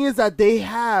 beautiful thing is that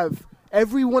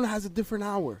everyone has a different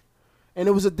hour, and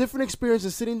it was a different experience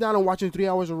than sitting down and watching 3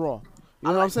 hours of Raw. You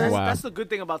know what I'm saying? Wow. That's the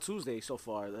good thing about Tuesday so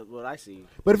far. That's what I see.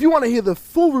 But if you want to hear the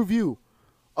full review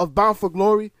of Bound for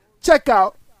Glory, check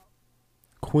out.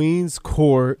 Queen's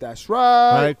Court. That's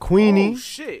right. Right, Queenie. Oh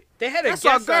shit! They had a That's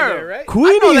our guest on girl. there, right? I know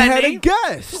Queenie that had a name.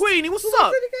 guest. Queenie, what's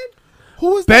up?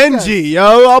 Who is that guy? Benji,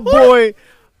 yo, our boy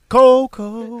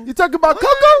Coco. You talking about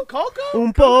Coco? Coco?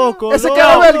 Un poco. Ese loco.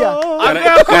 Calaverga. Our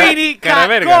girl Queenie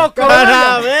Caraverga. Coco.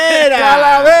 Calavera,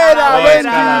 Benji.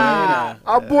 Calavera.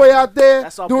 Our boy out there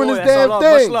That's our doing boy. his That's our damn love.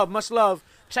 thing. Much love, much love.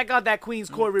 Check out that Queen's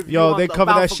Court review. Yo, on they the cover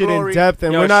Bound that for shit in Glory. depth,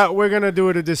 and Yo, we're gonna do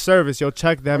it a disservice. Yo,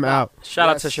 check them out. Shout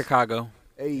out Yes. to Chicago.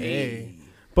 Hey.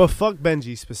 But fuck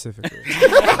Benji specifically.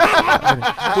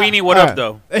 Queenie, what Alright. up,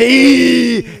 though?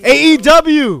 Hey,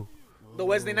 AEW. The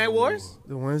Wednesday Night Wars?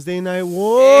 The Wednesday Night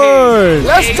Wars.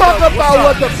 Let's talk about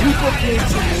what the people came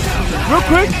to. Real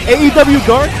quick, AEW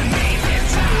Dark.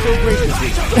 So great this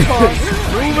week.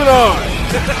 Moving on.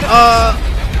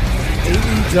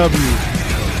 AEW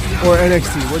or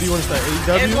NXT. What do you want to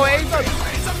start? And go AEW?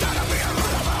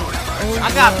 AEW.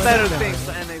 I got better things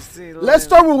for NXT. Let's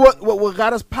start with what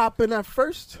got us popping at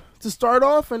first to start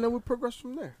off, and then we'll progress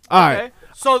from there. All right. Okay.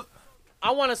 So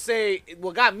I want to say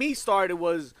what got me started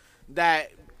was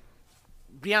that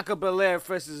Bianca Belair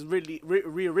versus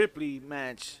Rhea Ripley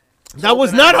match. That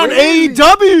was not on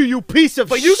AEW, you piece of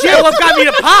But shit. you said what got me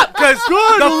to pop, because the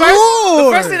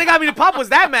Lord. first thing that got me to pop was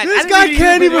that match. This guy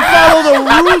can't even follow the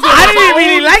rules. I didn't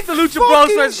really like the Lucha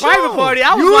Bros versus Private Party.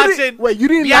 I was watching You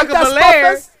didn't Bianca like that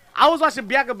Belair. Spot? I was watching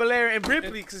Bianca Belair and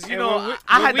Ripley because, you And know, when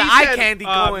I when had we the eye said, candy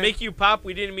going. Make you pop.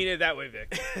 We didn't mean it that way,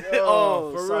 Vic.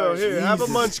 Oh, For sorry. real, here, have a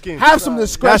munchkin. Have some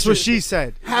discretion. That's what she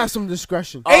said. Have some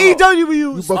discretion.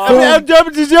 AEW, You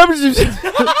buffoon.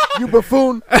 You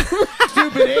buffoon.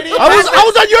 I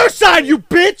was on your side, you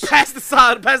bitch. Pass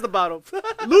the bottle.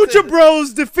 Lucha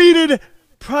Bros defeated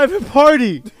Private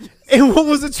Party in what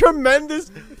was a tremendous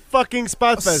fucking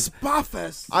spot fest. Spot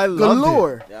fest. I loved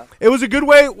galore. it. It was a good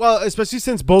way, well, especially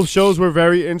since both shows were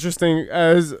very interesting,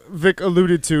 as Vic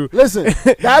alluded to. Listen,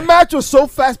 that match was so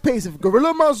fast paced. If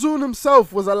Gorilla Monsoon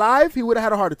himself was alive, he would have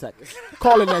had a heart attack.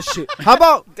 Calling that shit. How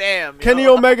about Damn. Kenny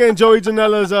Omega and Joey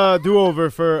Janela's do-over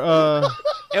for...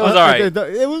 It was all right. It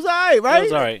was all right, right? It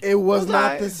was all right. It was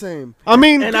not the same. I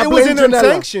mean, And I it was blame an Janela.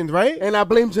 unsanctioned, right? And I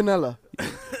blame Janela.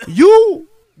 You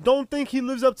don't think he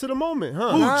lives up to the moment,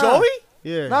 huh? Who, Nah. Joey?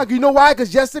 Yeah. Nah, you know why?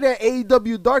 Because yesterday at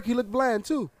AEW Dark, he looked bland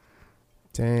too.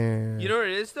 Damn. You know what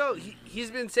it is though? He's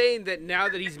been saying that now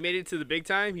that he's made it to the big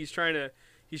time, he's trying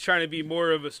to be more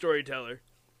of a storyteller.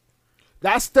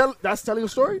 That's telling a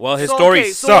story? Well, his So, stories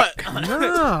okay, so suck.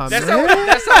 Nah, That's man.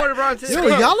 not what LeBron said.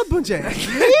 Yo, y'all a bunch of haters.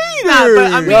 Nah,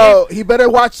 but I mean, Yo, he better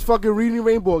watch fucking Reading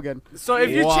Rainbow again. so if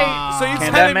you change, so you Can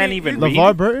telling that man me, even you- read?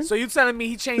 LeVar Burton? So you telling me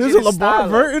he changed There's his a style? LeVar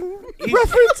Burton He-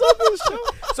 reference on this show.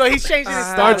 So he's changing his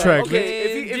Star style. Trek.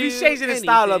 Okay, if he's changing his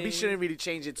style up, he shouldn't really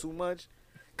change it too much.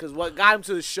 Because what got him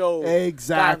to the show, got him to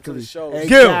Exactly. the show.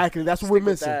 Exactly. That's what we're Stick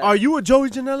with missing. that. Are you a Joey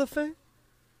Janela fan?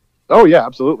 Oh yeah,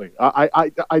 absolutely.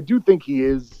 I do think he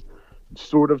is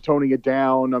sort of toning it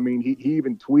down. I mean, he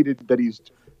even tweeted that he's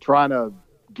trying to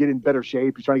get in better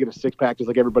shape. He's trying to get a six pack just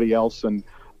like everybody else, and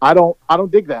I don't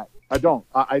dig that. I don't.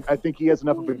 I think he has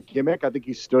enough of a gimmick. I think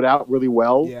he stood out really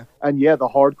well. Yeah. And yeah, the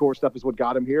hardcore stuff is what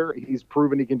got him here. He's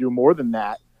proven he can do more than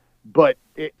that. But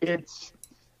it's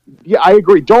I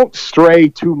agree. Don't stray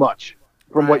too much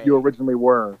from what you originally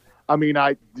were. I mean,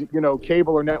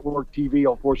 cable or network TV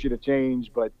will force you to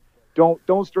change, but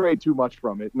don't stray too much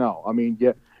from it. No, I mean,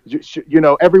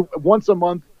 every once a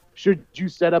month, should you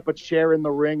set up a chair in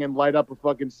the ring and light up a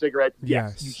fucking cigarette?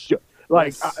 Yes, you should.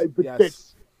 Like, Yes.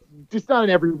 it's just not an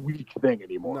every week thing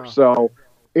anymore. No. So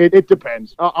it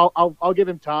depends. I'll give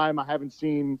him time. I haven't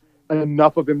seen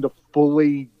enough of him to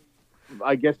fully,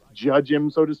 I guess, judge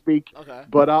him, so to speak. Okay.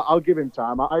 But I'll give him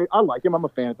time. I like him. I'm a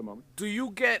fan at the moment. Do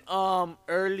you get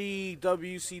early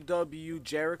WCW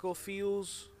Jericho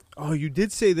feels? Oh, you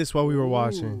did say this while we were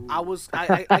watching.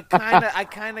 I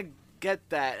kind of get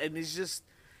that, and it's just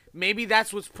maybe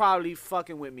that's what's probably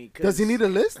fucking with me. Does he need a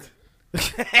list?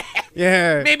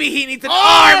 Yeah. Maybe he needs an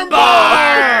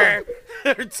armbar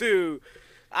or two.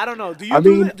 I don't know. Do you? I do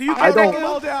mean, that? Do you I get don't- that?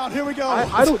 All down. Here we go.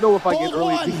 I don't know if I get Hold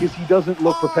early on. because he doesn't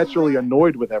look perpetually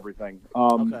annoyed with everything.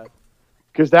 Okay.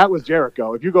 Because that was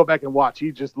Jericho. If you go back and watch,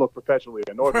 he just looked perpetually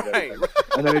annoyed with Right. everything.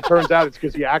 And then it turns out it's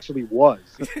because he actually was.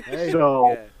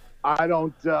 So Yeah. I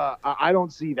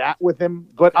don't see that with him.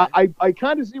 But Okay. I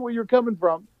kind of see where you're coming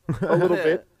from a little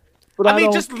Yeah. But But I mean,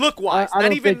 don't- just look wise, I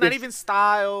don't think not it's- even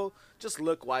style. Just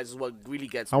look wise is what really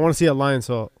gets I me. want to see a lion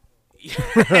salt.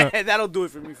 That'll do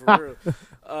it for me for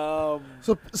real.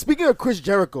 So speaking of Chris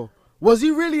Jericho, was he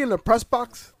really in the press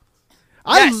box?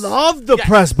 I Yes. love the Yes.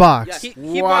 press box. Yes.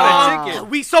 He bought a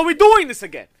ticket. We're doing this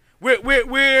again.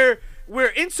 We're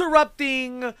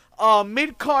interrupting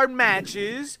mid card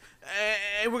matches,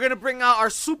 and we're gonna bring out our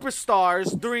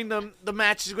superstars during the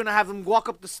matches. We're gonna have them walk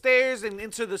up the stairs and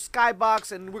into the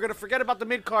skybox, and we're gonna forget about the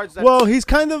mid cards. Well, he's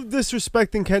kind of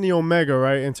disrespecting Kenny Omega,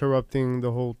 right? Interrupting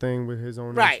the whole thing with his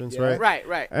own right, entrance, right, right?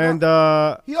 right. And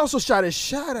He also shot his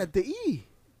shot at the E.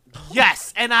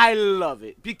 Yes, and I love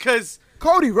it because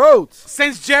Cody Rhodes.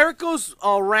 since Jericho's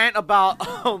rant about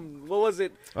what was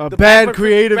it? A The bad bad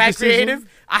creative bad decision? creative.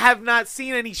 I have not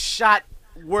seen any shot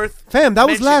worth. Fam, that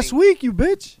was mentioning. last week, you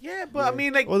bitch. Yeah, but I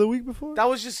mean, like, Or the week before. that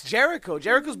was just Jericho.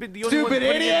 Jericho's been the only one. Stupid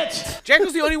idiot!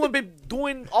 Jericho's the only one been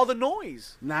doing all the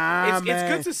noise. Nah, It's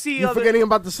man. good to see You other- forgetting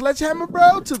about the sledgehammer,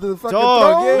 bro? To the fucking Dog,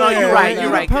 throne? yeah. No, you're right. yeah.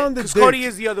 You're right. Pound the Because dick. Cody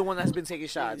is the other one that's been taking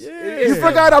shots. Yeah. You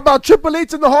forgot about Triple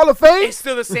H in the Hall of Fame? It's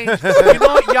still the same. You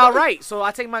know, y'all right. So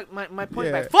I take my point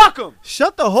Yeah. back. Fuck them.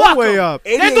 Shut the whole Fuck way 'em. up.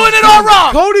 They're doing it all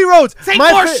wrong. Cody Rhodes. Take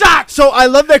more shots. So I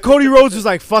love that Cody Rhodes was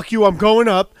like, fuck you, I'm going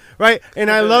up. Right? And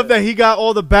I love that he got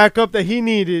all the backup that he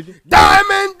needed.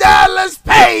 Diamond Dallas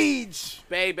Page!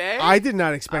 Baby. I did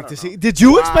not expect to see. Did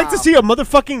you expect to see a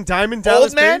motherfucking Diamond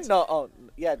Dallas Old man? Page? No. Oh,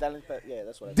 yeah. Yeah,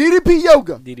 that's what I DDP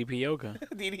Yoga. DDP Yoga.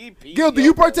 DDP. Gil, do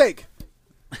you partake?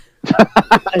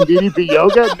 And DDP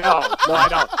yoga? No, I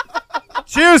don't.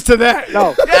 Cheers to that.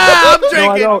 No, Yeah, I'm no, I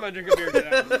drinking. don't. I'm drinking beer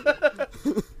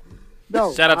today.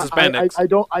 No, Shout out to Spandex.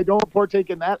 I don't partake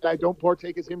in that. I don't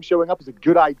partake as him showing up is a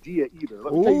good idea either.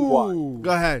 Let me tell you why.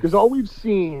 Go ahead. Because all we've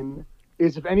seen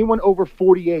is if anyone over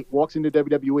 48 walks into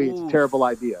WWE, it's a terrible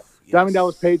idea. Diamond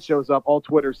Dallas Page shows up. All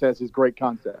Twitter says is great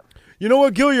concept. You know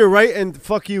what, Gil? You're right, and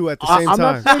fuck you at the same I'm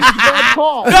time. not saying it's a bad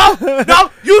call.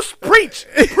 No, you preach.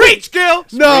 Preach, Gil.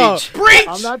 No. Preach.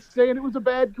 I'm not saying it was a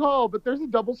bad call, but there's a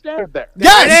double standard there.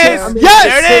 Yes! There it is. I mean, Yes!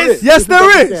 There it is. Yes, There's a there double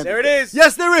is. standard. There it is.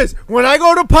 Yes, there is. When I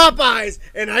go to Popeyes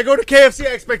and I go to KFC,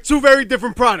 I expect two very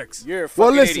different products. You're a fucking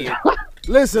Well, listen. idiot.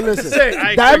 Listen. I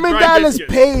expect Diamond dry Dallas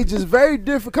biscuits. Page is very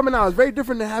different. Coming out is very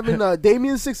different than having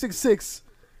Damien 666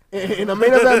 in a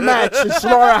main event match in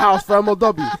Slaughterhouse for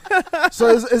MLW. So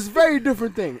it's a very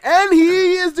different thing. And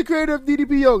he is the creator of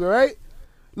DDP Yoga, right?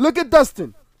 Look at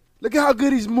Dustin. Look at how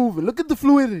good he's moving. Look at the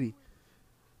fluidity.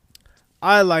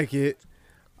 I like it.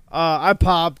 I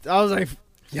popped. I was like,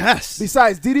 yes.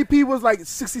 Besides, DDP was like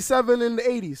 67 in the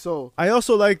 80s. So I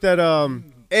also like that.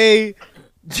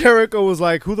 Jericho was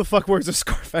like, "Who the fuck wears a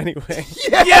scarf anyway?"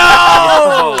 Yo,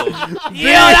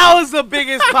 that was the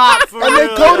biggest pop for and then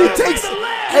real.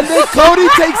 Cody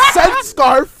takes Seth's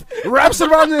scarf, wraps it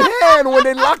around his hand when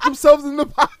they lock themselves in the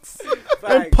box.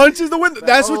 and punches the window.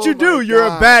 That's what you Oh do. my You're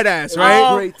God. a badass,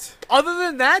 right? Great. Other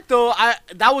than that, though,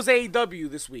 that was AEW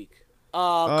this week.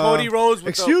 Cody Rhodes. With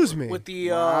excuse the, me. With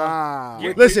the Wow.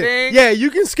 with Listen, the thing. yeah, you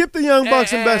can skip the Young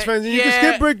Bucks and Best Friends, and you can yeah.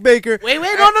 skip Britt Baker. Wait,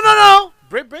 no.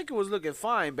 Britt Baker was looking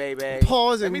fine, baby.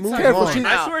 Pause Let and me move tell you Careful, right she-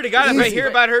 now. I swear to God, if I Easy. hear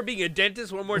about her being a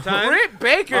dentist one more time, Britt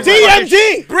Baker's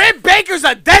DMD. Britt Baker's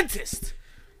a dentist.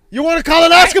 You want a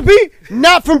colonoscopy?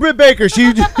 Not from Britt Baker.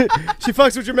 She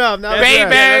fucks with your mouth. Now that's, Baby.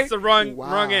 that's the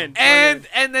wrong end. And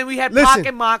then we had Listen, Pac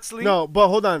and Moxley. No, but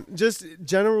hold on. Just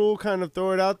general kind of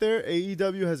throw it out there.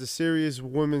 AEW has a serious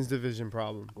women's division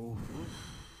problem.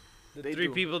 The They three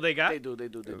do. people they got. They do.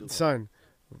 Son,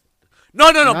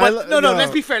 No, No.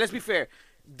 Let's be fair.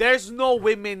 There's no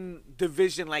women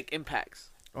division like Impact's.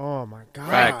 oh my God.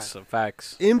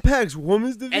 Facts. Impact's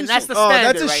women's division? And that's the Oh,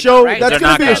 standard that's a right show. now, right? That's They're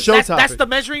going to be a knockouts. show That's topic. the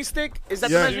measuring stick? Is that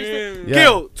Yeah. the measuring stick? Yeah.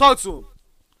 Gil, talk to him.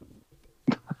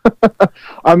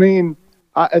 I mean,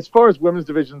 as far as women's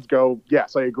divisions go,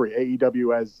 yes, I agree.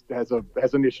 AEW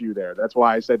has an issue there. That's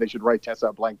why I said they should write Tessa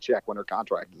a blank check when her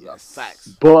contract is up. Facts.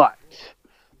 But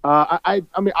I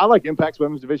mean, I like Impact's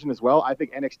women's division as well. I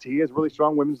think NXT has a really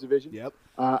strong women's division. Yep.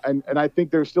 And I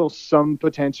think there's still some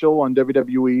potential on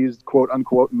WWE's quote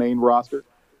unquote main roster,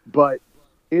 but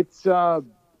it's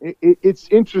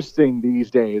interesting these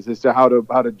days as to how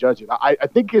to judge it. I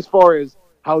think as far as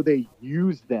how they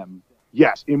use them,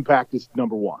 yes, Impact is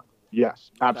number one.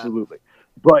 Yes, absolutely.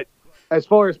 But as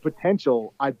far as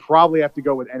potential, I'd probably have to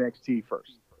go with NXT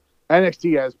first.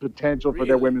 NXT has potential for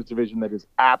their Really? women's division that is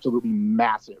absolutely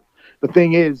massive. The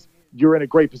thing is, you're in a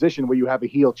great position where you have a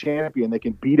heel champion that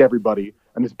can beat everybody,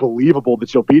 and it's believable that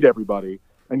she'll beat everybody,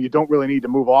 and you don't really need to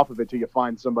move off of it till you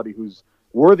find somebody who's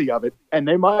worthy of it. And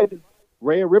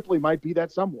Rhea Ripley might be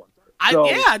that someone. So,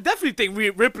 I definitely think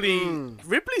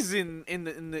Ripley's in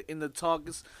the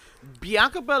talks.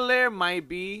 Bianca Belair might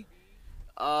be.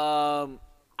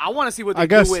 I want to see what I they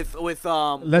guess- do with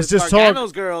let's with just talk-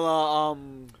 Gargano's girl.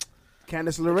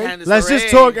 Candice LeRae. Candice Let's just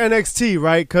LeRae. talk NXT,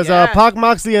 right? Because Yeah. Pac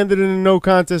Moxley ended in a no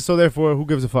contest, so therefore, who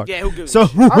gives a fuck? Yeah, who gives So, a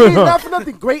shit? I mean, not for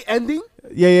nothing. Great ending,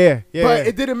 yeah. but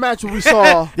it didn't match what we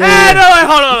saw. No, wait,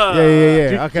 hold on.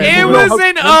 Yeah. Okay. It Who was knows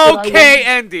an how tempted I okay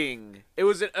ending. It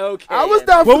was an okay. I was ending.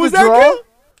 down What for was the that, draw. Gil?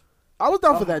 I was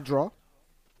down for that draw.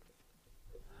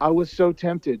 I was so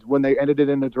tempted when they ended it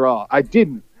in a draw. I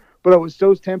didn't, but I was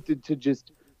so tempted to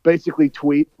just basically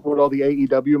tweet what all the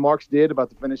AEW marks did about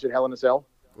the finish at Hell in a Cell.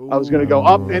 I was going to go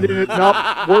up, ended it, nope,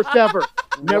 worst ever.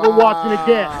 Never watching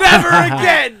again. Never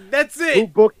again. That's Who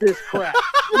it. booked this crap?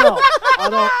 No, I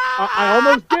don't. I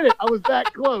almost did it. I was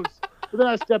that close. But then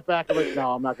I stepped back and like,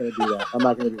 no, I'm not going to do that. I'm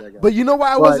not going to be that guy. But you know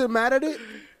why I But- wasn't mad at it?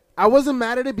 I wasn't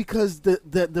mad at it because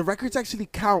the records actually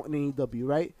count in AEW,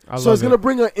 right? I So love it's gonna it.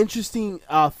 bring an interesting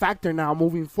factor now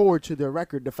moving forward to their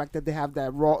record. The fact that they have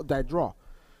that draw.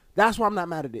 That's why I'm not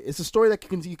mad at it. It's a story that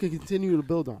you can continue to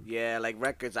build on. Yeah, like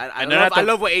records. I And they're not I the-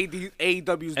 love what AEW's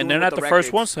doing. And they're with not the records.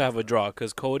 first ones to have a draw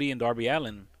because Cody and Darby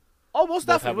Allin. Oh, most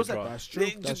both definitely. have a Most draw. definitely. That's true.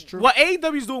 They That's just- true. What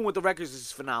AEW's doing with the records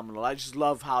is phenomenal. I just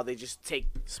love how they just take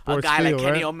a Sports guy like feel,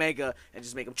 Kenny right? Omega and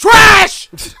just make him trash.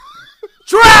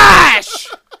 Trash.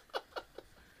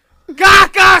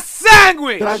 Caca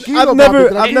sandwich. Tranquilo, I've never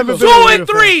papi, tranquilo. been a 2 Rhea and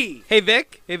fan. 3. Hey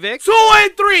Vic. Hey Vic. 2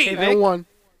 and 3. Hey, Vic. And one.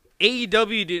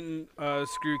 AEW didn't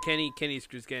screw Kenny. Kenny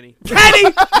screws Kenny.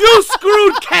 Kenny, you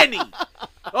screwed Kenny.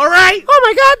 All right? Oh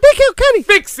my God, they killed Kenny.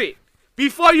 Fix it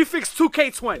before you fix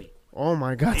 2K20. Oh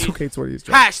my God, 2K20 is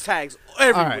trash. Hashtags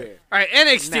everywhere. All right,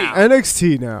 NXT. Now.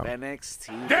 NXT now.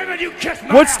 NXT. Damn it, you kissed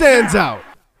my What stands out?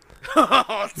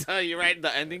 I'll tell you right,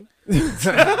 the ending.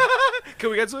 Can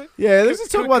we get to it? Yeah, let's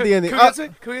just talk about the ending. Can we get to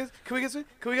it? Can we get to it?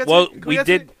 Can we get to Well, it? Can we get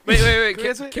to did- it? Wait. Can we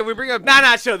get to it? Can we bring up?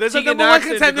 Nah, sure. There's a Tegan number one Knox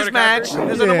and contenders Dakota match. Kai?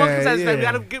 There's a number one Yeah, contenders match. We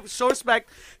yeah. gotta show respect.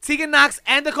 Tegan Knox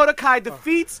and Dakota Kai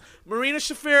defeats Marina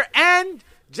Shafir and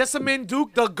Jessamine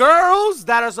Duke, the girls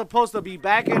that are supposed to be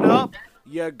backing up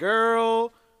your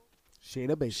girl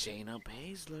Shayna Baszler. Shayna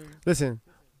Baszler. Listen,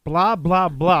 blah blah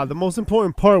blah. The most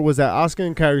important part was that Oscar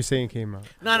and Kairi Sane came out.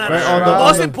 No. Right, The on the-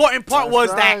 most on the- important part That's was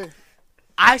right. that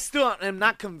I still am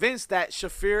not convinced that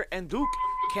Shafir and Duke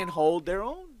can hold their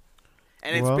own.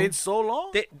 And it's Well, been so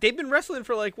long. They've been wrestling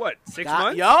for like what, 6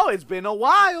 months? Yo, it's been a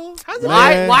while. How's it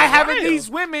Why been? why haven't Wild. these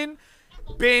women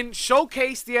been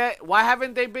showcased yet? Why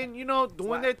haven't they been,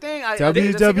 doing their thing? It's taking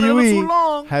a little too WWE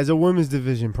long. has a women's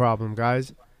division problem,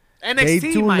 guys.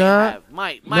 NXT do might not- have.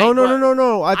 Might. No.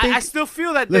 but I think I still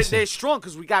feel that Listen. they're strong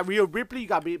because we got Rhea Ripley, you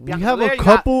got Bianca we have Belair, a you got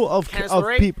couple of Candice of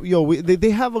LeRae. people. Yo, they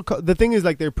have the thing is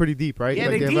like they're pretty deep, right? Yeah,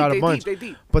 like they have deep, out a they bunch. deep, they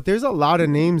deep. But there's a lot of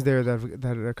names there that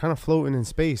are kind of floating in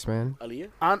space, man.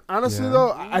 Aaliyah? Honestly Yeah.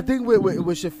 though, I think with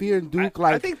Shafir and Duke, I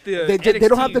like think the they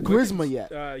don't have the NXT charisma women's,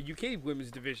 yet. UK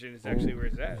women's division is actually where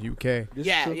it's at. UK. This is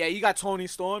Yeah, true. you got Tony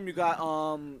Storm, you got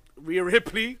Rhea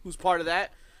Ripley, who's part of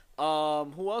that.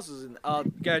 Who else is in?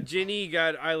 Got Ginny,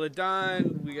 got Isla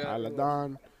Dawn, we got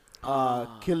Aladon,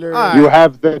 Killer. Alright. You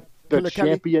have the Killer Kelly.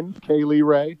 champion, Kaylee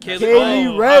Ray. Kaylee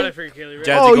oh, Ray. how did I forget Kaylee Ray?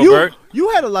 Jazzy Oh, Goldberg. you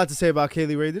had a lot to say about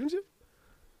Kaylee Ray, didn't you?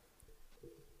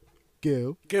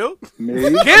 Gil. Gil? Me?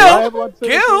 Do I have one to say?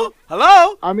 Gil?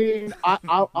 Hello? I mean,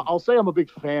 I'll say I'm a big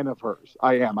fan of hers.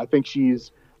 I am. I think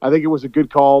it was a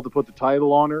good call to put the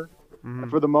title on her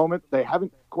for the moment. They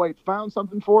haven't quite found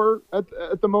something for her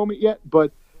at the moment yet,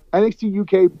 but NXT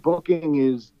UK booking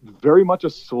is very much a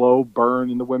slow burn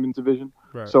in the women's division.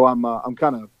 Right. So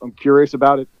I'm curious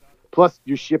about it. Plus,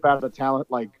 you ship out a talent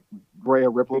like Rhea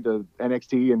Ripley to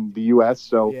NXT in the US,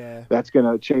 so Yeah. that's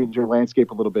gonna change your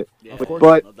landscape a little bit. Yeah, Of course.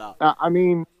 But no doubt. I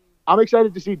mean, I'm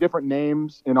excited to see different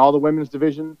names in all the women's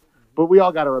division. But we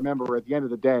all got to remember, at the end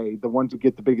of the day, the ones who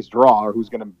get the biggest draw are who's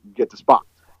going to get the spot.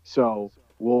 So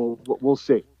we'll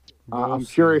see. I'm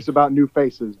curious about new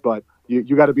faces, but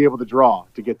you got to be able to draw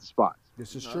to get the spot.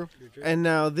 This is true. And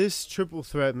now this triple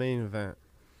threat main event.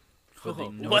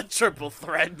 What triple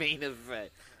threat main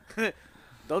event?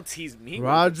 Don't tease me. one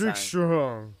Roderick time.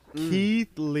 Strong,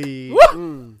 Keith Lee,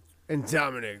 and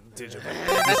Dominic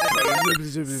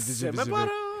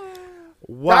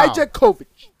Wow. Dijakovic.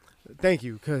 Thank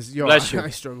you, because Bless you. I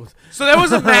struggled. So there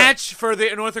was a match for the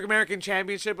North American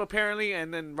Championship apparently,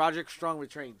 and then Roderick Strong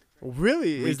retrained.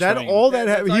 Really? Is that Retrained. all that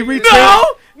happened? He all you- retrained.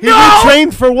 He No!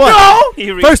 retrained for what?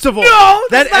 No! First of all, No!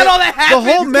 That's not all that happened.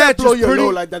 The whole You match Blow is your pretty.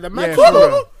 load like that. The match Yeah, was for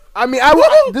real. I mean,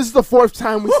 this is the fourth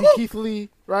time we see Keith Lee,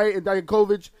 right, and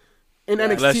Dijakovic in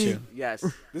NXT. Bless you. Yes.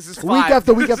 This is Week five.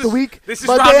 after week This after is- week. This is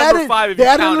But round they number added- 5 if they you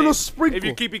added a count little it. sprinkle. If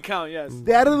you keep it count, yes.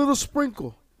 They added a little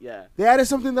sprinkle. Yeah. They added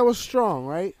something that was strong,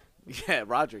 right? Yeah,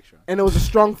 Roderick Strong. And it was a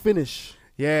strong finish.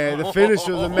 Yeah, the finish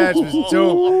of the match was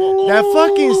dope. That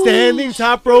fucking standing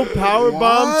top rope power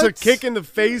bomb to What? kick in the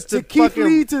face to To Keith fucking.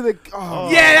 Lee to the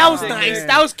Yeah, that was Yeah. nice.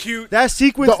 That was cute. That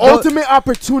sequence. the ultimate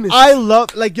opportunist. I love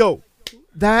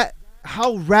that.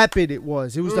 How rapid it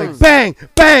was. It was like bang,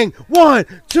 bang, 1,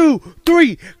 2,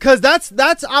 3. Cause that's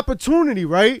opportunity,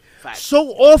 right? Facts. So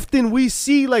often we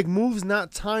see like moves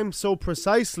not timed so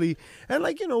precisely, and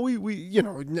we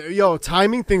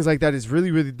timing things like that is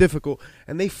really really difficult.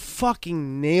 And they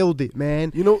fucking nailed it,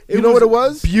 man. You know what it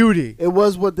was? Beauty. It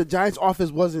was what the Giants'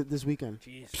 office wasn't this weekend.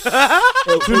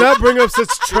 Do not bring up such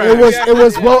trash. It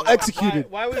was well executed.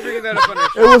 Why are we bringing that up on our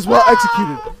It show? was well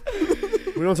executed.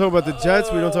 We don't talk about the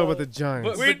Jets. We don't talk about the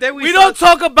Giants. But then We don't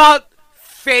talk about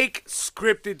fake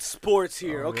scripted sports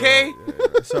here, okay?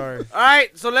 Sorry. All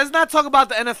right, so let's not talk about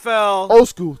the NFL Old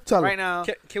school. Tell right it. now.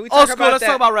 Can we Old talk school, about let's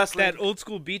talk about wrestling. that old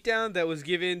school beatdown that was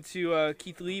given to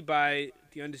Keith Lee by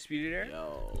the Undisputed Era?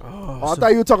 Oh, I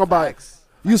thought you were talking about. Facts.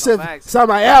 You said Facts.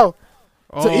 Samael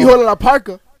to Hijo de la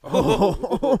Parca. No.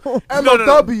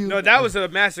 MLW. No, that was a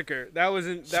massacre. That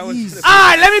wasn't. That was. Jeez. All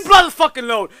right, let me blow the fucking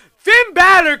load. Finn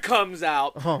Balor comes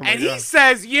out, and he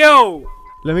says, yo,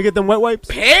 Let me get them wet wipes.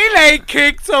 Pele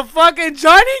kicked to fucking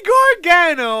Johnny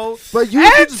Gargano. But you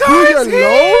and just blew your turns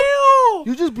load? heel.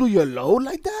 You just blew your load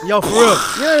like that? Yo, for real.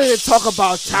 You didn't talk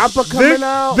about Ciampa coming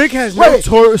out. Vic has Wait,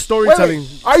 no storytelling.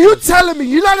 Wait. Are you telling me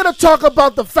you're not going to talk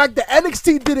about the fact that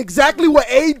NXT did exactly what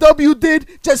AEW did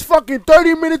just fucking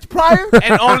 30 minutes prior?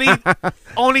 And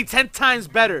only 10 times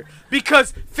better.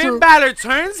 Because Finn True. Balor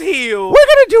turns heel, We're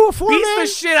gonna do a beats the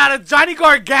shit out of Johnny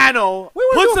Gargano, We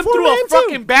wanna puts do a him through a four-man too.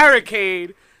 fucking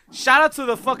barricade. Shout out to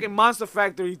the fucking Monster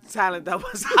Factory talent that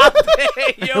was out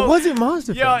there, yo. It wasn't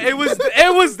Monster. Yo, it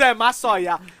was them. I saw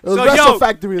y'all. It was So Wrestle yo,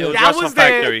 Factory. It though. was y'all Wrestle was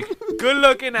there. Factory. Good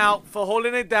looking out for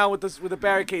holding it down with the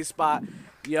barricade spot.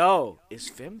 Yo, is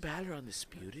Finn Balor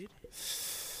undisputed?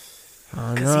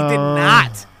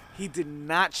 Because he did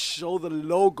not show the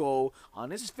logo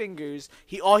on his fingers.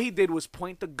 All he did was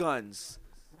point the guns.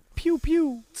 Pew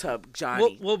pew to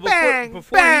Johnny. Well, bang,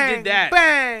 before bang, he did that,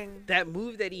 bang. that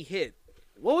move that he hit.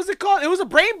 What was it called? It was a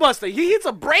brain buster. He hits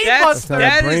a brain That's buster. not a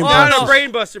that is brain not buster. a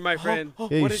brain buster, my friend. Yeah,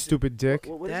 you What is it? stupid dick.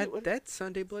 What is it? What- That's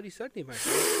Sunday Bloody Sunday, my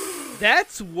friend.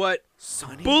 That's what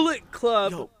Sonny? Bullet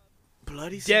Club Yo,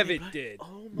 Bloody Sunday Devitt Blood- did.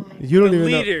 Oh my. You don't The even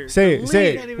leader. know. Say The it.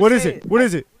 Say leader. it. What is Say it? it. What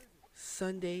is it?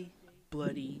 Sunday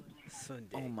Bloody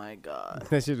Sunday. Oh my God.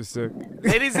 That shit is sick.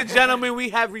 Ladies and gentlemen, we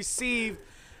have received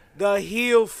the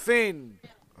heel Finn.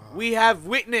 We have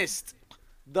witnessed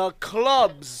the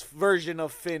club's version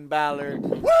of Finn Balor.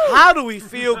 How do we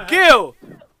feel, Gil?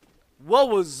 What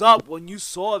was up when you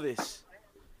saw this?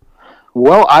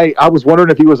 Well, I was wondering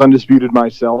if he was undisputed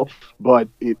myself, but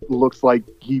it looks like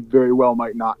he very well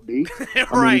might not be. I mean,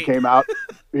 Right.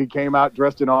 he came out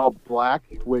dressed in all black,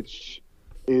 which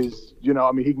is, he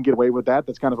can get away with that.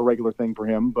 That's kind of a regular thing for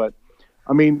him. But,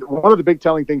 I mean, one of the big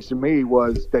telling things to me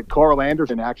was that Carl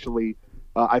Anderson actually,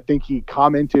 I think he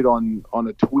commented on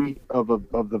a tweet of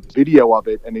the video of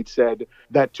it, and it said,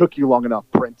 "That took you long enough,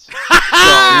 Prince."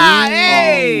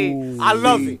 Hey! I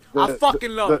love it. I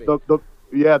fucking love it.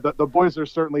 The boys are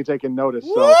certainly taking notice.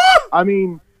 So, I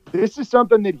mean, this is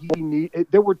something that he needed.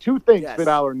 There were two things Yes. Finn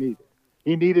Balor needed.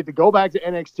 He needed to go back to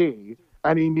NXT,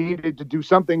 and he needed to do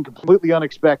something completely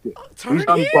unexpected. Turn He's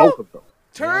done heel. both of them.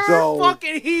 Turn So-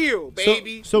 fucking heel,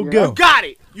 baby. So Yeah. Gil, You got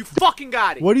it. You fucking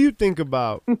got it. what do you think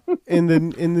about in the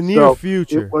near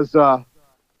future? It was,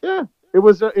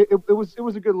 it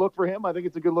was a good look for him. I think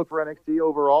it's a good look for NXT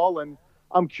overall, and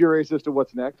I'm curious as to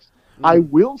what's next. I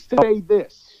will say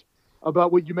this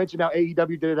about what you mentioned, how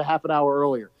AEW did it a half an hour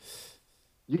earlier.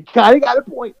 You kind of got a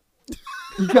point.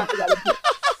 You got a point.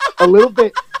 A little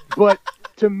bit, but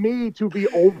to me, to be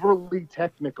overly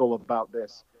technical about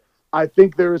this, I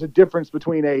think there is a difference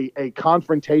between a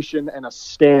confrontation and a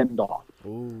standoff.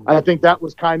 I think that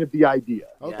was kind of the idea.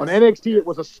 Okay. On NXT, it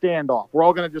was a standoff. We're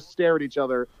all going to just stare at each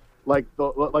other like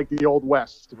the old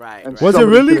West. Right, And right. Was it somebody's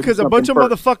really? gonna do Because a bunch of something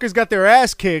first. motherfuckers got their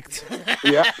ass kicked.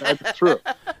 Yeah, that's true.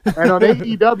 And on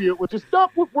AEW, it was just, no,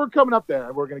 we're coming up there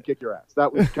and we're going to kick your ass.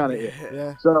 That was kind of it.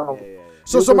 Yeah. So,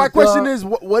 So my was, question is,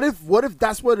 what if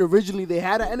that's what originally they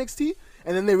had at NXT,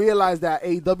 and then they realized that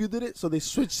AEW did it, so they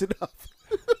switched it up?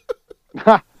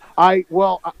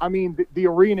 I mean, the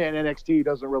arena in NXT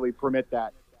doesn't really permit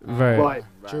that. Right.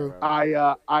 But True.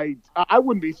 I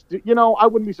wouldn't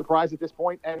be surprised at this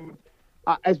point. And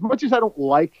as much as I don't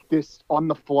like this on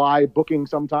the fly booking,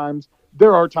 sometimes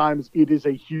there are times it is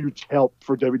a huge help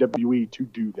for WWE to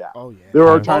do that. Oh, yeah. There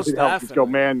are Most times it helps to go,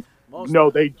 definitely. man. Most No,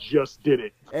 they just did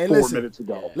it Hey, 4 listen. minutes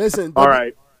ago. Listen, All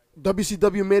right.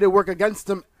 WCW made it work against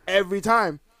them every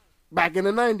time back in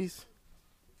the 90s.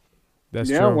 That's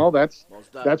Yeah, true. well, that's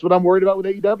definitely. what I'm worried about with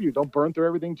AEW. Don't burn through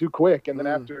everything too quick, and then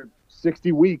after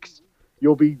 60 weeks,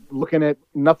 you'll be looking at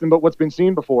nothing but what's been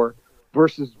seen before,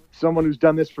 versus someone who's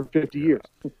done this for 50 years.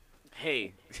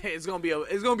 Hey, it's gonna be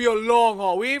a long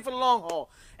haul. We ain't for the long haul,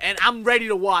 and I'm ready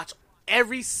to watch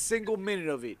every single minute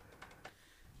of it.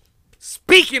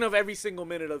 Speaking of every single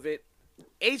minute of it,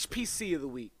 HPC of the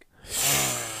week.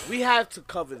 We have to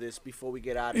cover this before we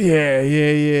get out of here.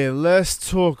 Yeah. Let's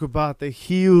talk about the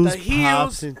heels, The heels,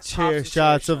 pops, and pops, chair and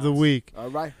shots chair of the shots. week. All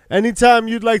right. Anytime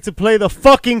you'd like to play the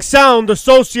fucking sound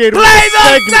associated with Play the the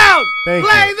segment. sound. Thank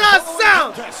Play you. the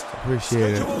sound.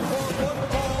 Appreciate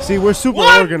it. See, we're super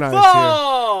One organized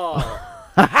fall.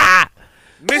 Una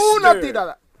Mr.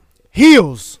 tirada.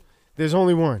 Heels. There's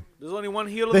only one. There's only one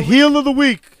heel of The the week. heel of the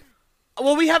week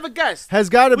Well, we have a guest. has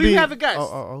got to be. We have a guest.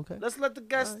 Oh, okay. Let's let the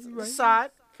guest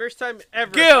decide. First time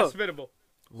ever Gil. hospitable.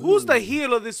 Who's the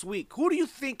heel of this week? Who do you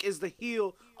think is the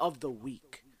heel of the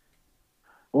week?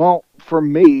 Well, for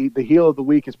me, the heel of the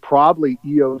week is probably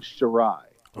Io Shirai.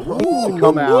 To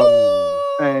come out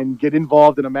and get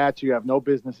involved in a match you have no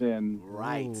business in.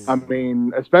 Right. I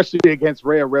mean, especially against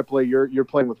Rhea Ripley, you're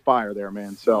playing with fire there,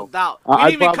 man. So No doubt. We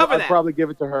didn't even cover I'd that. probably give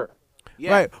it to her.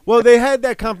 Yeah. Right. Well, they had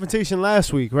that confrontation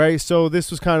last week, right? So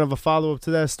this was kind of a follow up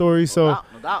to that story. So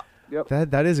No doubt.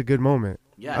 that is a good moment.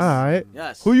 Yes. All right.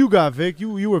 Yes. Who you got, Vic?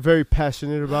 You were very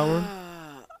passionate about one.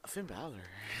 Finn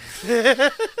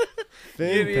Balor.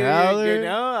 Finn You Balor.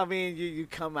 know, I mean, you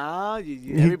come out.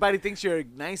 Everybody thinks you're a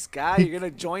nice guy. You're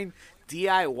gonna join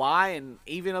DIY and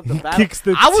even up the battle. kicks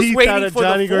the I was teeth waiting out of for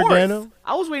Johnny the fourth. Gargano.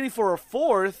 I was waiting for a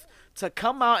fourth to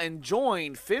come out and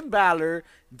join Finn Balor,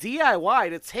 DIY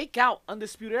to take out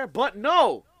Undisputed Era, but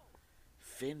no.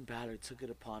 Finn Balor took it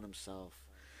upon himself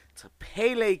to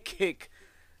Pele kick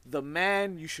the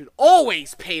man you should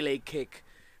always Pele kick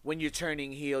when you're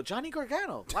turning heel, Johnny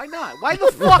Gargano. Why not? Why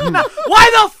the fuck not? Why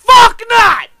the fuck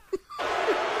not?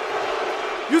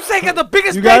 You taking the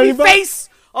biggest You got baby anybody? face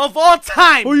of all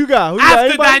time. Who you got? Who you got? After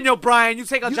Anybody? Daniel Bryan, you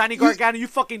take out Johnny Gargano, you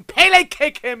fucking Pele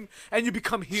kick him, and you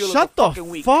become heel Shut of the the fucking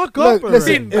week. fuck Look, up.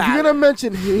 listen, Finn if you're Balor. gonna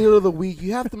mention heel of the week,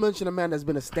 you have to mention a man that's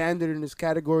been a standard in this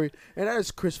category, and that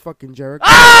is Chris fucking Jericho.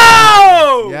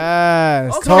 Oh!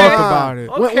 Yes. Okay. Talk about it.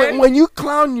 Okay. When you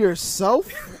clown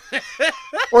yourself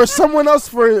or someone else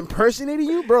for impersonating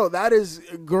you, bro, that is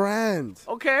grand.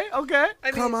 Okay. I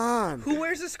mean, Come on. Who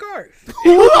wears a scarf?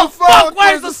 Who the fuck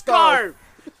wears the scarf?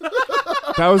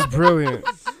 That was brilliant.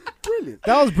 Brilliant.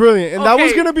 That was brilliant, and that was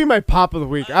Okay. gonna be my pop of the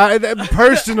week.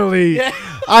 Personally,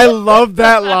 I love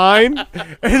that line,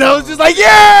 and I was just like,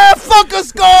 "Yeah, fuck a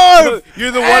scarf." You're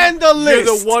the And the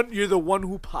list. You're the one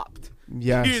who popped.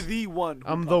 You're Yes, the one. Who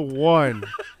I'm popped. the one.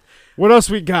 What else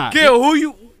we got? Gil,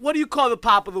 what do you call the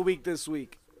pop of the week this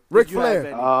week? Ric If you have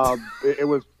Flair. any. It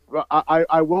was.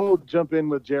 I will jump in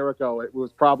with Jericho. It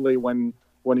was probably when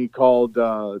he called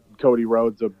Cody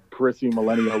Rhodes a prissy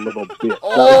millennial little bitch. That was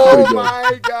Oh pretty good.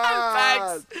 my god.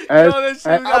 Facts. As- that shit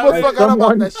as- got I almost me. forgot about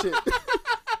someone- that shit.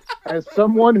 As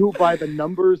someone who, by the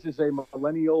numbers, is a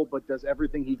millennial, but does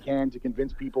everything he can to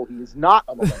convince people he is not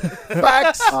a millennial,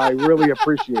 Facts. I really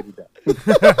appreciated that.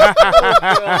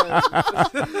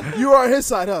 You are on his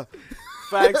side, huh?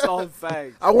 Facts on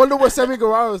facts. I wonder what Sammy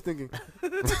Guevara was thinking.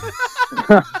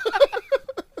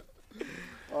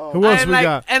 Who else and we like,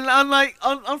 got? and unlike,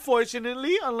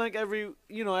 unfortunately, unlike every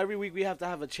week we have to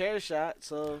have a chair shot.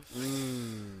 So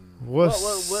What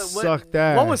sucked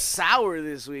that? What was sour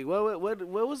this week? What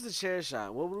was the chair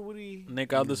shot? What would he?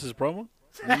 Nick Aldis's promo.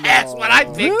 That's what I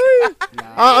think. Really?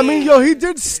 I mean, yo, he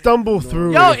did stumble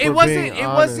through. Yo, if it we're wasn't. being It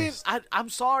honest. wasn't. I'm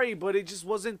sorry, but it just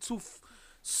wasn't too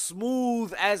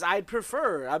smooth as I'd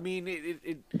prefer. I mean,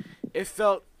 it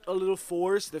felt a little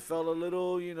forced. It felt a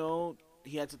little,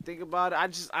 he had to think about it.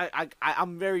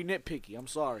 I'm very nitpicky. I'm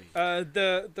sorry.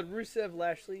 The Rusev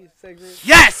Lashley segment.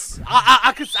 Yes,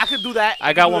 I could do that.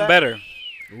 I got could do one that. better.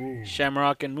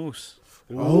 Shamrock and Moose.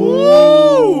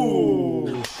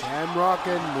 Ooh. Shamrock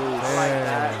and Moose. I like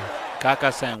that.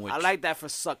 Caca sandwich. I like that for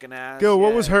sucking ass. Gil,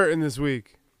 what yeah. was hurting this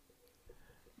week?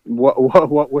 What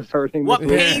was hurting? What this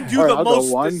week? pained you All right, the I'll go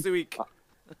most one. this week?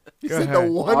 You Go said ahead.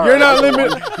 the one. You're not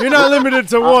limited. You're not limited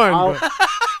to one. I'll- but-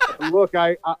 Look,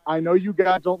 I know you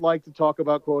guys don't like to talk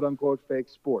about quote unquote fake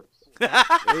sports,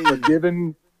 but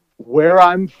given where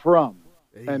I'm from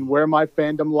and where my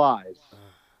fandom lies,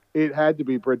 it had to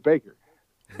be Britt Baker.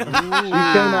 She came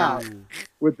out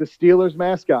with the Steelers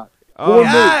mascot. Oh, For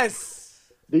me, Yes.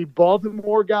 the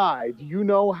Baltimore guy. Do you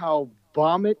know how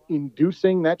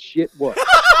vomit-inducing that shit was?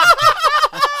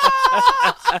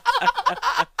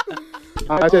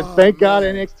 I said, thank God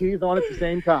NXT is on at the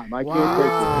same time. I can't take it.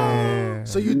 Yeah.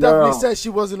 So you No. definitely said she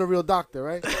wasn't a real doctor,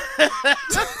 right?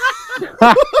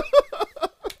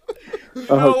 You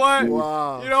know what?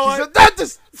 Wow. You know what? She's a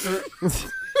dentist.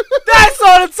 That's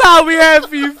all the time we have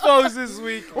for you folks this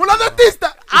week. Una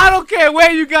dentista. I don't care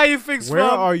where you got your fix Where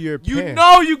from. are your You pants?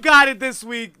 know you got it this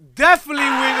week. Definitely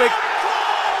with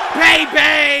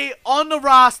Bay on the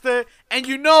roster. And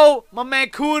you know my man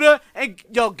Kuda and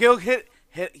Gil hit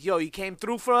he came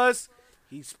through for us.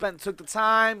 He took the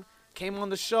time, came on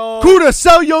the show. Kuda,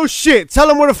 sell your shit. Tell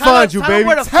them where to find you, tell 'em baby.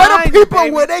 where to Tell the find you, people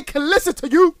baby. where they can listen to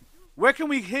you. Where can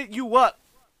we hit you up?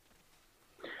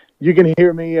 You can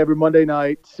hear me every Monday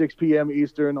night, 6 p.m.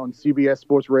 Eastern on CBS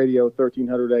Sports Radio,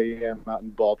 1300 a.m. out in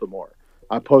Baltimore.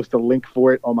 I post a link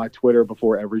for it on my Twitter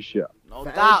before every show. No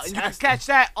doubt. And you can catch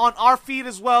that on our feed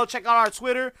as well. Check out our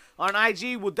Twitter, on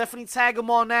IG. We'll definitely tag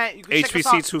them on that. You can check us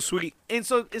HVC out too sweet.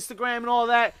 Instagram and all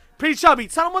that. Pretty chubby.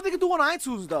 Tell them what they can do on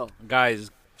iTunes, though.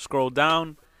 Guys, scroll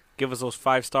down. Give us those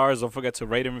 5 stars. Don't forget to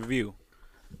rate and review.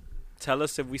 Tell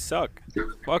us if we suck.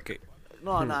 Fuck it.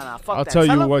 No. Fuck I'll that. tell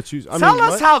you them- what you. Tell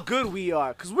us how good we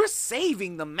are, because we're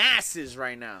saving the masses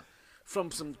right now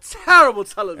from some terrible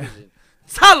television.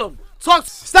 Tell them. Talk.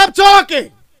 Stop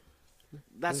talking.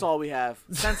 That's all we have.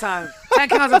 10 times. 10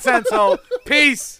 counts of 10. So, peace.